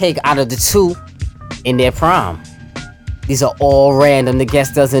you would take out of the two in their prime. These are all random. The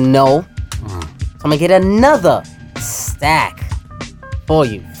guest doesn't know. So I'm gonna get another stack for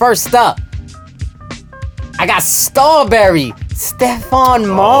you. First up, I got Starberry, Stephon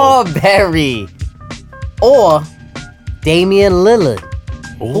Marbury, or Damian Lillard.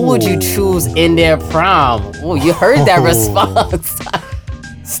 Ooh. Who would you choose in their prime? Oh, you heard that response.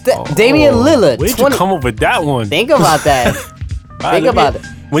 Damian Lillard. Where'd you come up with that one? Think about that. Think about it.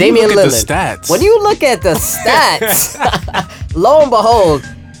 When Damian you look Lillard. at the stats. When you look at the stats, lo and behold,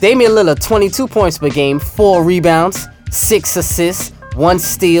 Damian Lillard, 22 points per game, 4 rebounds, 6 assists, 1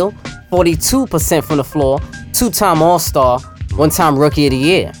 steal, 42% from the floor, 2-time All-Star, 1-time Rookie of the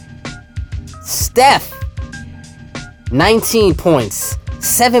Year. Steph, 19 points,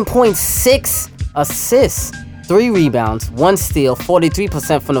 7.6 assists, 3 rebounds, 1 steal,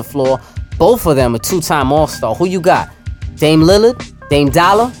 43% from the floor. Both of them a 2-time All-Star. Who you got? Dame Lillard, Dame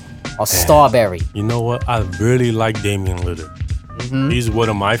Dollar, or Starberry? You know what? I really like Damian Lillard. He's one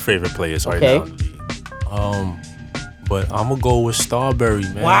of my favorite players right now in the league. But I'm gonna go with Starberry,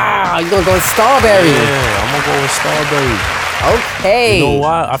 man. Wow, you gonna go with Starberry? Yeah, I'm gonna go with Starberry. Okay. You know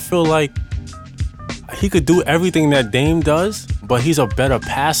why? I feel like he could do everything that Dame does, but he's a better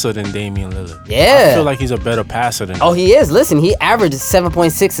passer than Damian Lillard. Yeah. I feel like he's a better passer than him. He is. Listen, he averaged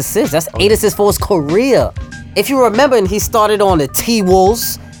 7.6 assists. That's 8 assists for his career. If you remember, he started on the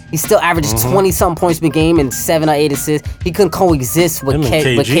T-Wolves. He still averages 20-something points per game and 7 or 8 assists. He couldn't coexist with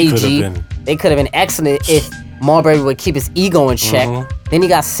KG. They could have been excellent if Marbury would keep his ego in check. Then he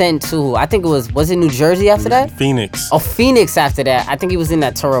got sent to, I think was it New Jersey after that? Phoenix. Oh, Phoenix after that. I think he was in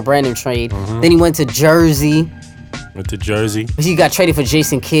that Terrell Brandon trade. Then he went to Jersey. He got traded for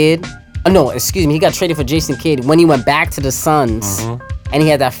Jason Kidd. He got traded for Jason Kidd when he went back to the Suns. And he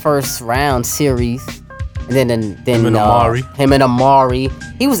had that first round series. And then him and Amari.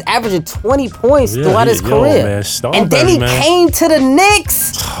 He was averaging 20 points throughout his career. Man, and then he came to the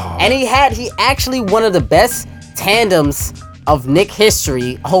Knicks. And he actually one of the best tandems of Knick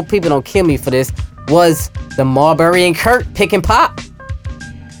history. I hope people don't kill me for this. Was the Marbury and Kurt pick and pop.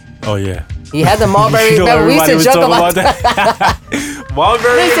 Oh yeah. He had the Marbury. Remember, we used to joke about that.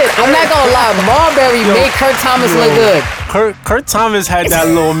 Marbury. Listen, I'm not gonna lie. Marbury made Kurt Thomas look good. Kurt Thomas had that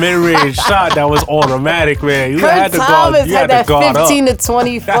little mid-range shot that was automatic, man. Kurt Thomas had that 15 to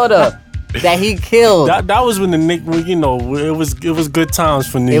 20 footer that he killed. That was when the Knicks, it was good times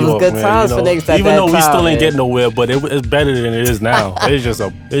for New York. It was good times for Knicks at that time. Even though we still ain't getting nowhere, but it's better than it is now. It's just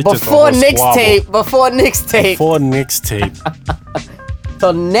a Before Knicks tape.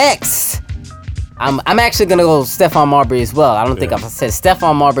 So next, I'm actually gonna go Stephon Marbury as well. I don't think I've said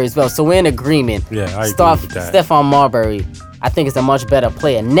Stephon Marbury as well. So we're in agreement. Yeah, I agree with that. Stephon Marbury, I think is a much better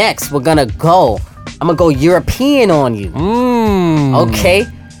player. Next, I'm gonna go European on you. Okay.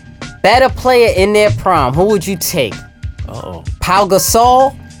 Better player in their prime. Who would you take? Pau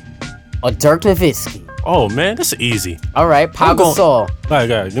Gasol or Dirk Nowitzki? Oh man, this is easy. All right, Pau Gasol. All right,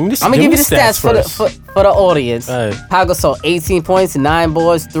 give me I'm gonna give you the stats for the audience. Pau Gasol, 18 points, 9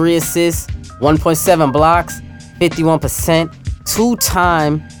 boards, 3 assists, 1.7 blocks, 51%,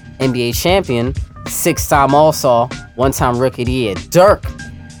 2-time NBA champion, 6-time All-Star, 1-time Rookie of the Year. Dirk,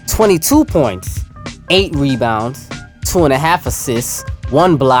 22 points, 8 rebounds, 2.5 assists,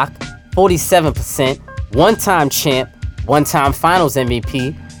 1 block, 47%, 1-time champ, one-time Finals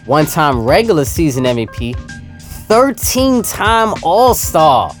MVP, one-time regular season MVP, 13-time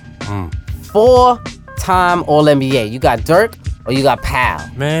All-Star, 4-time All-NBA. You got Dirk or you got Pal?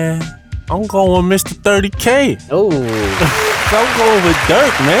 Man, I'm going with Mr. 30K. Oh. I'm going with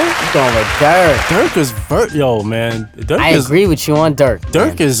Dirk, man. You going with Dirk? Dirk is yo, man. I agree with you on Dirk.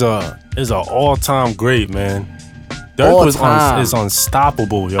 Dirk is an all-time great, man. Dirk is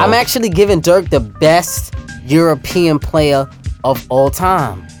unstoppable, yo. I'm actually giving Dirk the best European player of all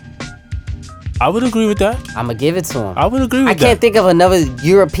time. I would agree with that. I'm gonna give it to him. I would agree with that. I can't think of another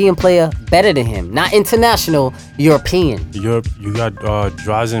European player better than him. Not international, European. You got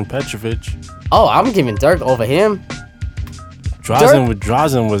Drazen Petrovic. Oh, I'm giving Dirk over him.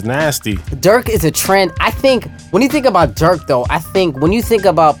 Drazen was nasty. Dirk is a trend. I think when you think about Dirk, though, I think when you think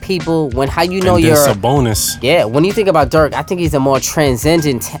about people, how you know you're Sabonis. Yeah, when you think about Dirk, I think he's a more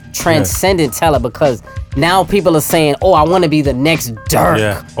transcendent talent because now people are saying, "Oh, I want to be the next Dirk."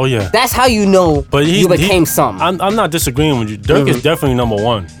 Yeah. Oh yeah. That's how you know you became something. I'm not disagreeing with you. Dirk is definitely number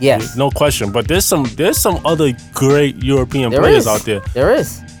one. Yes. No question. But there's some other great European players out there. There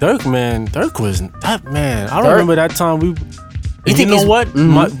is. Dirk, man. Dirk was that man. I remember that time you know what?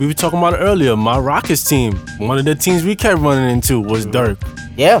 We were talking about it earlier. My Rockets team, one of the teams we kept running into was Dirk.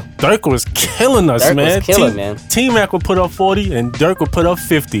 Yeah. Dirk was killing us, man. Was killing, man. T-Mac would put up 40 and Dirk would put up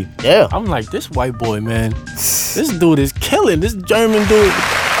 50. Yeah. I'm like, this white boy, man. This dude is killing. This German dude.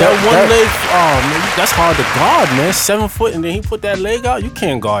 That one leg, man, that's hard to guard, man. 7 foot and then he put that leg out. You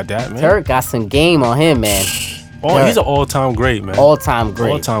can't guard that, man. Dirk got some game on him, man. He's an all-time great, man. All-time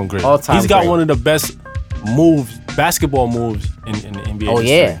great. He's got one of the best basketball moves in the NBA. Oh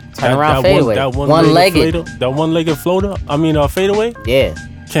yeah, turn around fadeaway. That one-legged floater. I mean, fadeaway. Yeah,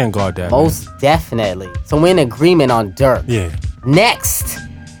 can't guard that. Most definitely. So we're in agreement on Dirk. Yeah. Next.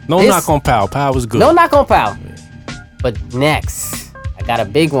 No knock on Powell. Powell was good. No knock on Powell. But next, I got a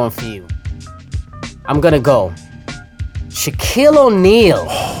big one for you. I'm gonna go Shaquille O'Neal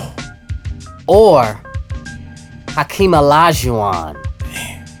or Hakeem Olajuwon.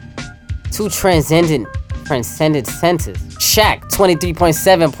 Two transcendent centers. Shaq,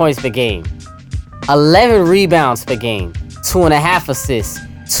 23.7 points per game, 11 rebounds per game, 2.5 assists,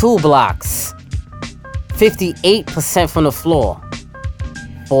 2 blocks, 58% from the floor.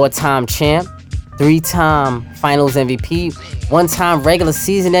 4-time champ, 3-time Finals MVP, 1-time regular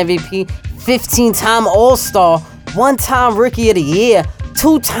season MVP, 15-time All-Star, 1-time Rookie of the Year,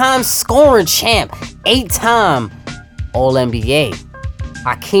 2-time scoring champ, 8-time All-NBA.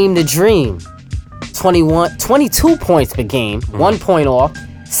 Hakeem the Dream, 22 points per game, 1 point off,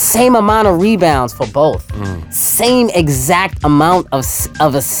 same amount of rebounds for both, same exact amount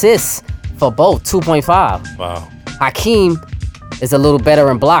of assists for both, 2.5. Wow. Hakeem is a little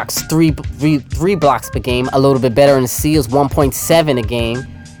better in blocks, three blocks per game, a little bit better in steals, 1.7 a game,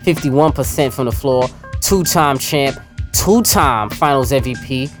 51% from the floor, 2-time champ, 2-time Finals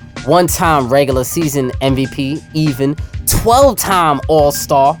MVP, 1-time regular season MVP, even, 12-time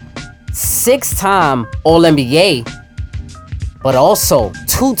All-Star, 6-time All-NBA, but also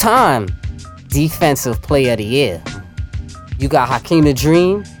 2-time Defensive Player of the Year. You got Hakeem the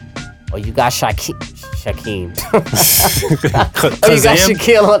Dream, or you got Shaquem. Or you got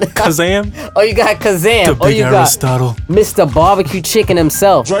Shaquille on Kazam. Or you got Kazam. Or you Aristotle. Got Mr. Barbecue Chicken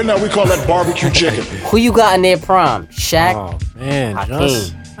himself. Right now we call that barbecue chicken. Who you got in their prime? Shaq. Oh man,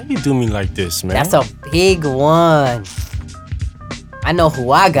 Hakeem. How you do me like this, man? That's a big one. I know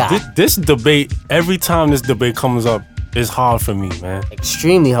who I got. This debate, every time this debate comes up, is hard for me, man.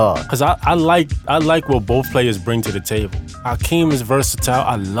 Extremely hard. Cause I like what both players bring to the table. Hakeem is versatile.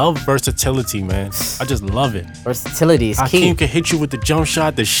 I love versatility, man. I just love it. Versatility is key. Hakeem can hit you with the jump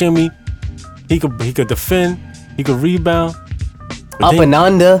shot, the shimmy. He could defend. He could rebound. Up and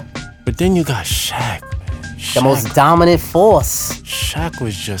under. But then you got Shaq, man. The most dominant force. Shaq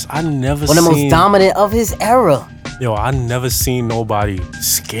was just, one of the most dominant of his era. Yo, I never seen nobody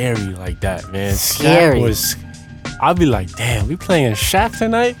scary like that, man. Scary. I'd be like, damn, we playing Shaq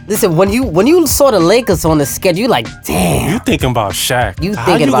tonight? Listen, when you saw the Lakers on the schedule, you like, damn. You thinking about Shaq. You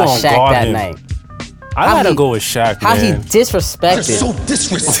thinking about Shaq that night. I gotta go with Shaq, how man. How he disrespected. That's so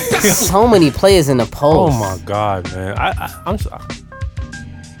disrespectful. So many players in the post. Oh my God, man. I'm sorry.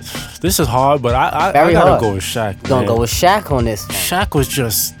 This is hard, but I gotta go with Shaq. You gonna go with Shaq on this, man. Shaq was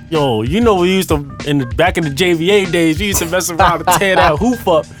just, yo, you know, we used to, back in the JVA days, we used to mess around and tear that hoop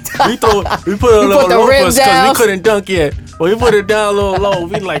up. We put a little low because we couldn't dunk yet. But we put it down a little low.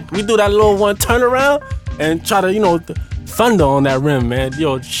 We do that little one turnaround and try to, thunder on that rim, man.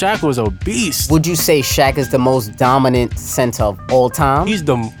 Yo, Shaq was a beast. Would you say Shaq is the most dominant center of all time? He's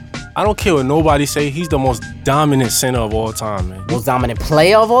the I don't care what nobody say. He's the most dominant center of all time, man. Most dominant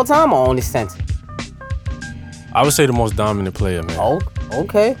player of all time, or only center? I would say the most dominant player, man. Oh,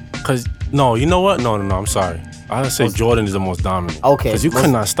 okay. Cause no, you know what? No, I'm sorry. I would say Jordan is the most dominant. Okay. Because you could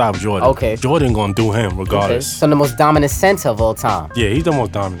not stop Jordan. Okay. Jordan gonna do him regardless. Okay. So the most dominant center of all time. Yeah, he's the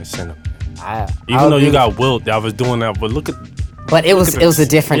most dominant center. Even though you got Wilt, I was doing that, but look at. But it was a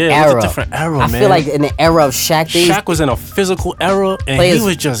different era. It was a different era, man. I feel like in the era of Shaq days, Shaq was in a physical era, and he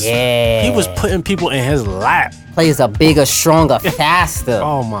was just he was putting people in his lap. Players are bigger, stronger, faster.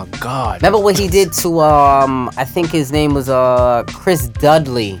 Oh my God! Remember what he did to I think his name was Chris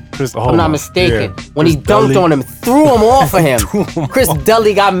Dudley. I'm not mistaken. Yeah. When Chris he dunked on him, threw him off of him. Chris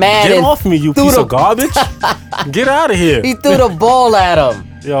Dudley got mad. Get off me, you piece of garbage! Get out of here! He threw the ball at him.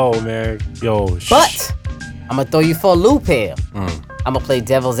 Yo, man. Yo. But I'm gonna throw you for a loop here. I'm gonna play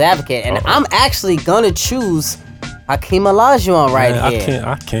devil's advocate, and I'm actually gonna choose Hakeem Olajuwon here.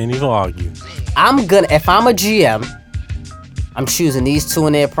 I can't even argue. If I'm a GM, I'm choosing these two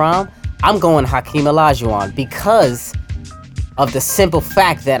in their prime. I'm going Hakeem Olajuwon because of the simple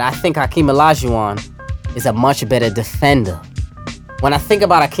fact that I think Hakeem Olajuwon is a much better defender. When I think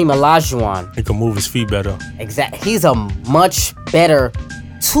about Hakeem Olajuwon, he can move his feet better. Exactly. He's a much better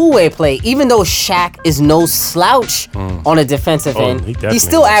two-way play. Even though Shaq is no slouch on a defensive end, he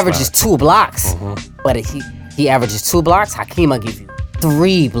still averages 2 blocks. But he averages 2 blocks, Hakeem will give you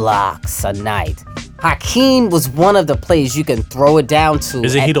 3 blocks a night. Hakeem was one of the players you can throw it down to.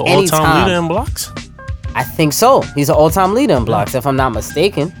 Isn't he the all-time leader in blocks? I think so. He's an all-time leader in blocks, if I'm not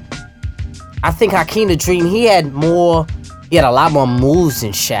mistaken. I think Hakeem the Dream, he had a lot more moves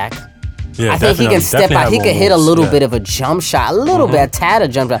than Shaq. Yeah, I think he can step out. He can hit a little bit of a jump shot, a tad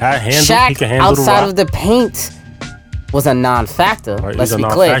of jump shot. Shaq, outside of the paint, was a non-factor. Right, let's be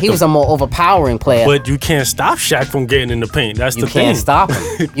clear. He was a more overpowering player. But you can't stop Shaq from getting in the paint. That's the thing. You can't stop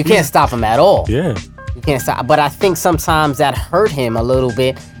him. You can't stop him at all. Yeah. You can't stop. But I think sometimes that hurt him a little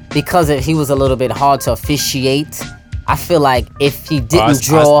bit because he was a little bit hard to officiate. I feel like if he didn't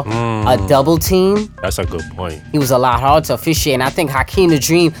draw a double team, that's a good point. He was a lot hard to officiate, and I think Hakeem the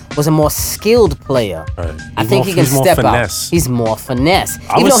Dream was a more skilled player. Right. I think he can step out. He's more finesse.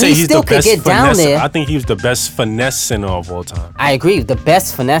 Even though he still could get down there. I think he was the best finesse center of all time. I agree, the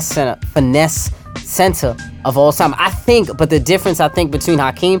best finesse center of all time. I think, but the difference I think between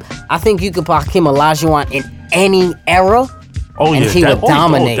Hakeem, I think you could put Hakeem Olajuwon in any era. And he would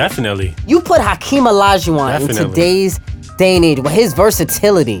dominate. Definitely. You put Hakeem Olajuwon in today's day and age with his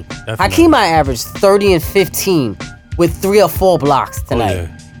versatility. Definitely. Hakeem might average 30 and 15 with 3 or 4 blocks tonight.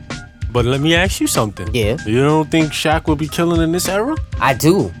 But let me ask you something. Yeah. You don't think Shaq would be killing in this era? I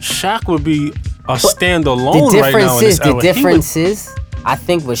do. Shaq would be a standalone right now in this era. The difference is, I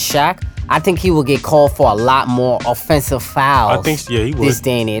think with Shaq, I think he will get called for a lot more offensive fouls. I think, he would. This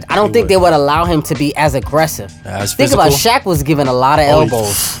day and age. I don't think they would allow him to be as aggressive. Think about Shaq was given a lot of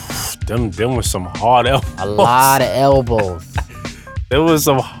elbows. Them was some hard elbows. A lot of elbows. There was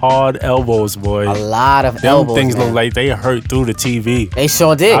some hard elbows, boy. A lot of elbows. Them things look like they hurt through the TV. They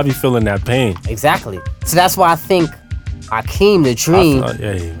sure did. I be feeling that pain. Exactly. So that's why I think Hakeem the Dream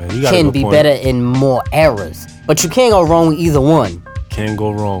can be better in more eras. But you can't go wrong with either one. Can't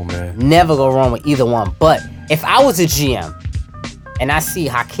go wrong, man. Never go wrong with either one. But if I was a GM and I see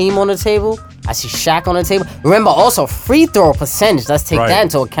Hakeem on the table, I see Shaq on the table. Remember also free throw percentage. Let's take that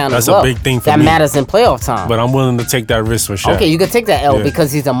into account as well. That's a big thing for me. That matters in playoff time. But I'm willing to take that risk for Shaq. Okay, you can take that L because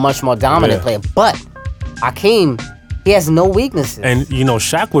he's a much more dominant player. But Hakeem, he has no weaknesses. And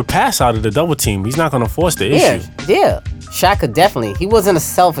Shaq would pass out of the double team. He's not gonna force the issue. Yeah. Shaq could definitely. He wasn't a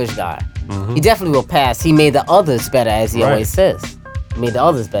selfish guy. He definitely will pass. He made the others better, as he always says. Made the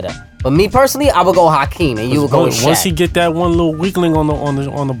others better. But me personally, I would go Hakeem, and you would go with Shaq. Once he get that one little weakling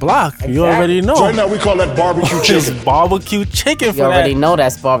on the block, you already know. Right now we call that barbecue chicken. It's barbecue chicken for that. You already know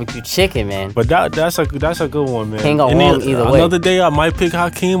that's barbecue chicken, man. But that's a good one, man. Can't go wrong either way. Another day I might pick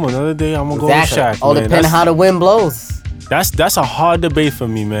Hakeem. Another day I'm gonna go with Shaq. All depending how the wind blows. That's a hard debate for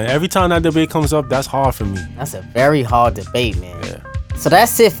me, man. Every time that debate comes up, that's hard for me. That's a very hard debate, man. Yeah. So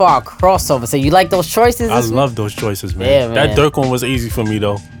that's it for our crossover. So you like those choices? I love those choices, man. Yeah, man. That Dirk one was easy for me,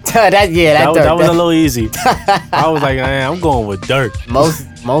 though. That was a little easy. I was like, man, I'm going with Dirk. Most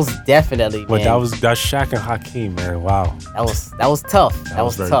definitely, but man. That's Shaq and Hakeem, man. Wow. That was tough. That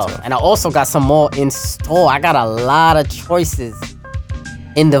was tough. And I also got some more in store. I got a lot of choices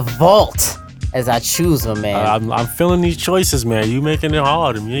in the vault as I choose them, man. I'm feeling these choices, man. You making it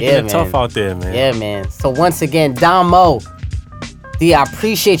hard. You making it tough out there, man. Yeah, man. So once again, Damo, D, I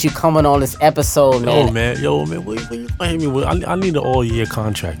appreciate you coming on this episode, man. Yo, man, what you gonna hit me with? I need an all-year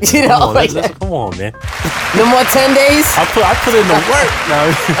contract. You know, come on, man. No more 10 days? I put in the work.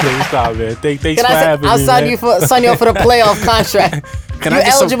 No, stop, man. Thanks for having me, I'll sign you for the playoff contract. You're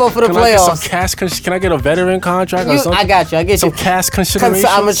eligible for the playoffs. Can I get a veteran contract or something? I got you. I get some cash considerations.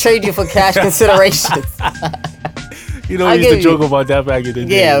 I'm gonna trade you for cash considerations. You know, we used to joke about that back in the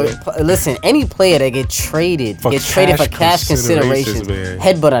day. Yeah, listen, any player that get traded for cash considerations,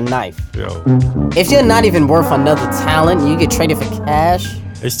 headbutt a knife. Yo. If you're not even worth another talent, you get traded for cash.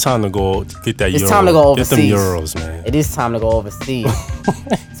 It's time to go get that. It's time to go overseas. Get them euros, man. It is time to go overseas.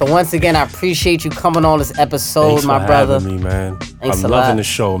 So once again, I appreciate you coming on this episode, my brother. Thanks for having me, man. Thanks I'm loving the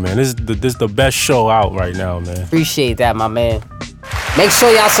show, man. This is the best show out right now, man. Appreciate that, my man. Make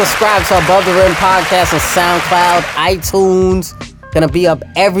sure y'all subscribe to Above the Rim Podcast on SoundCloud, iTunes. Gonna be up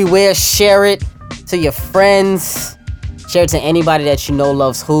everywhere. Share it to your friends. Share it to anybody that you know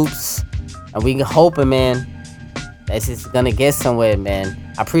loves hoops. And we hoping, man, that it's gonna get somewhere, man.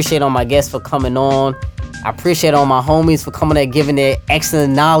 I appreciate all my guests for coming on. I appreciate all my homies for coming there, giving their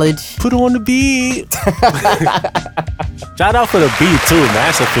excellent knowledge. Put on the beat. Shout out for the beat too,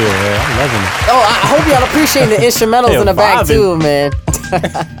 Masterfield, man. I'm loving it. Oh, I hope y'all appreciate the instrumentals in the back too, man.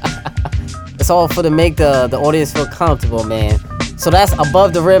 It's all for to make the audience feel comfortable, man. So that's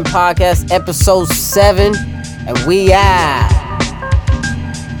Above the Rim Podcast, episode 7, and we out.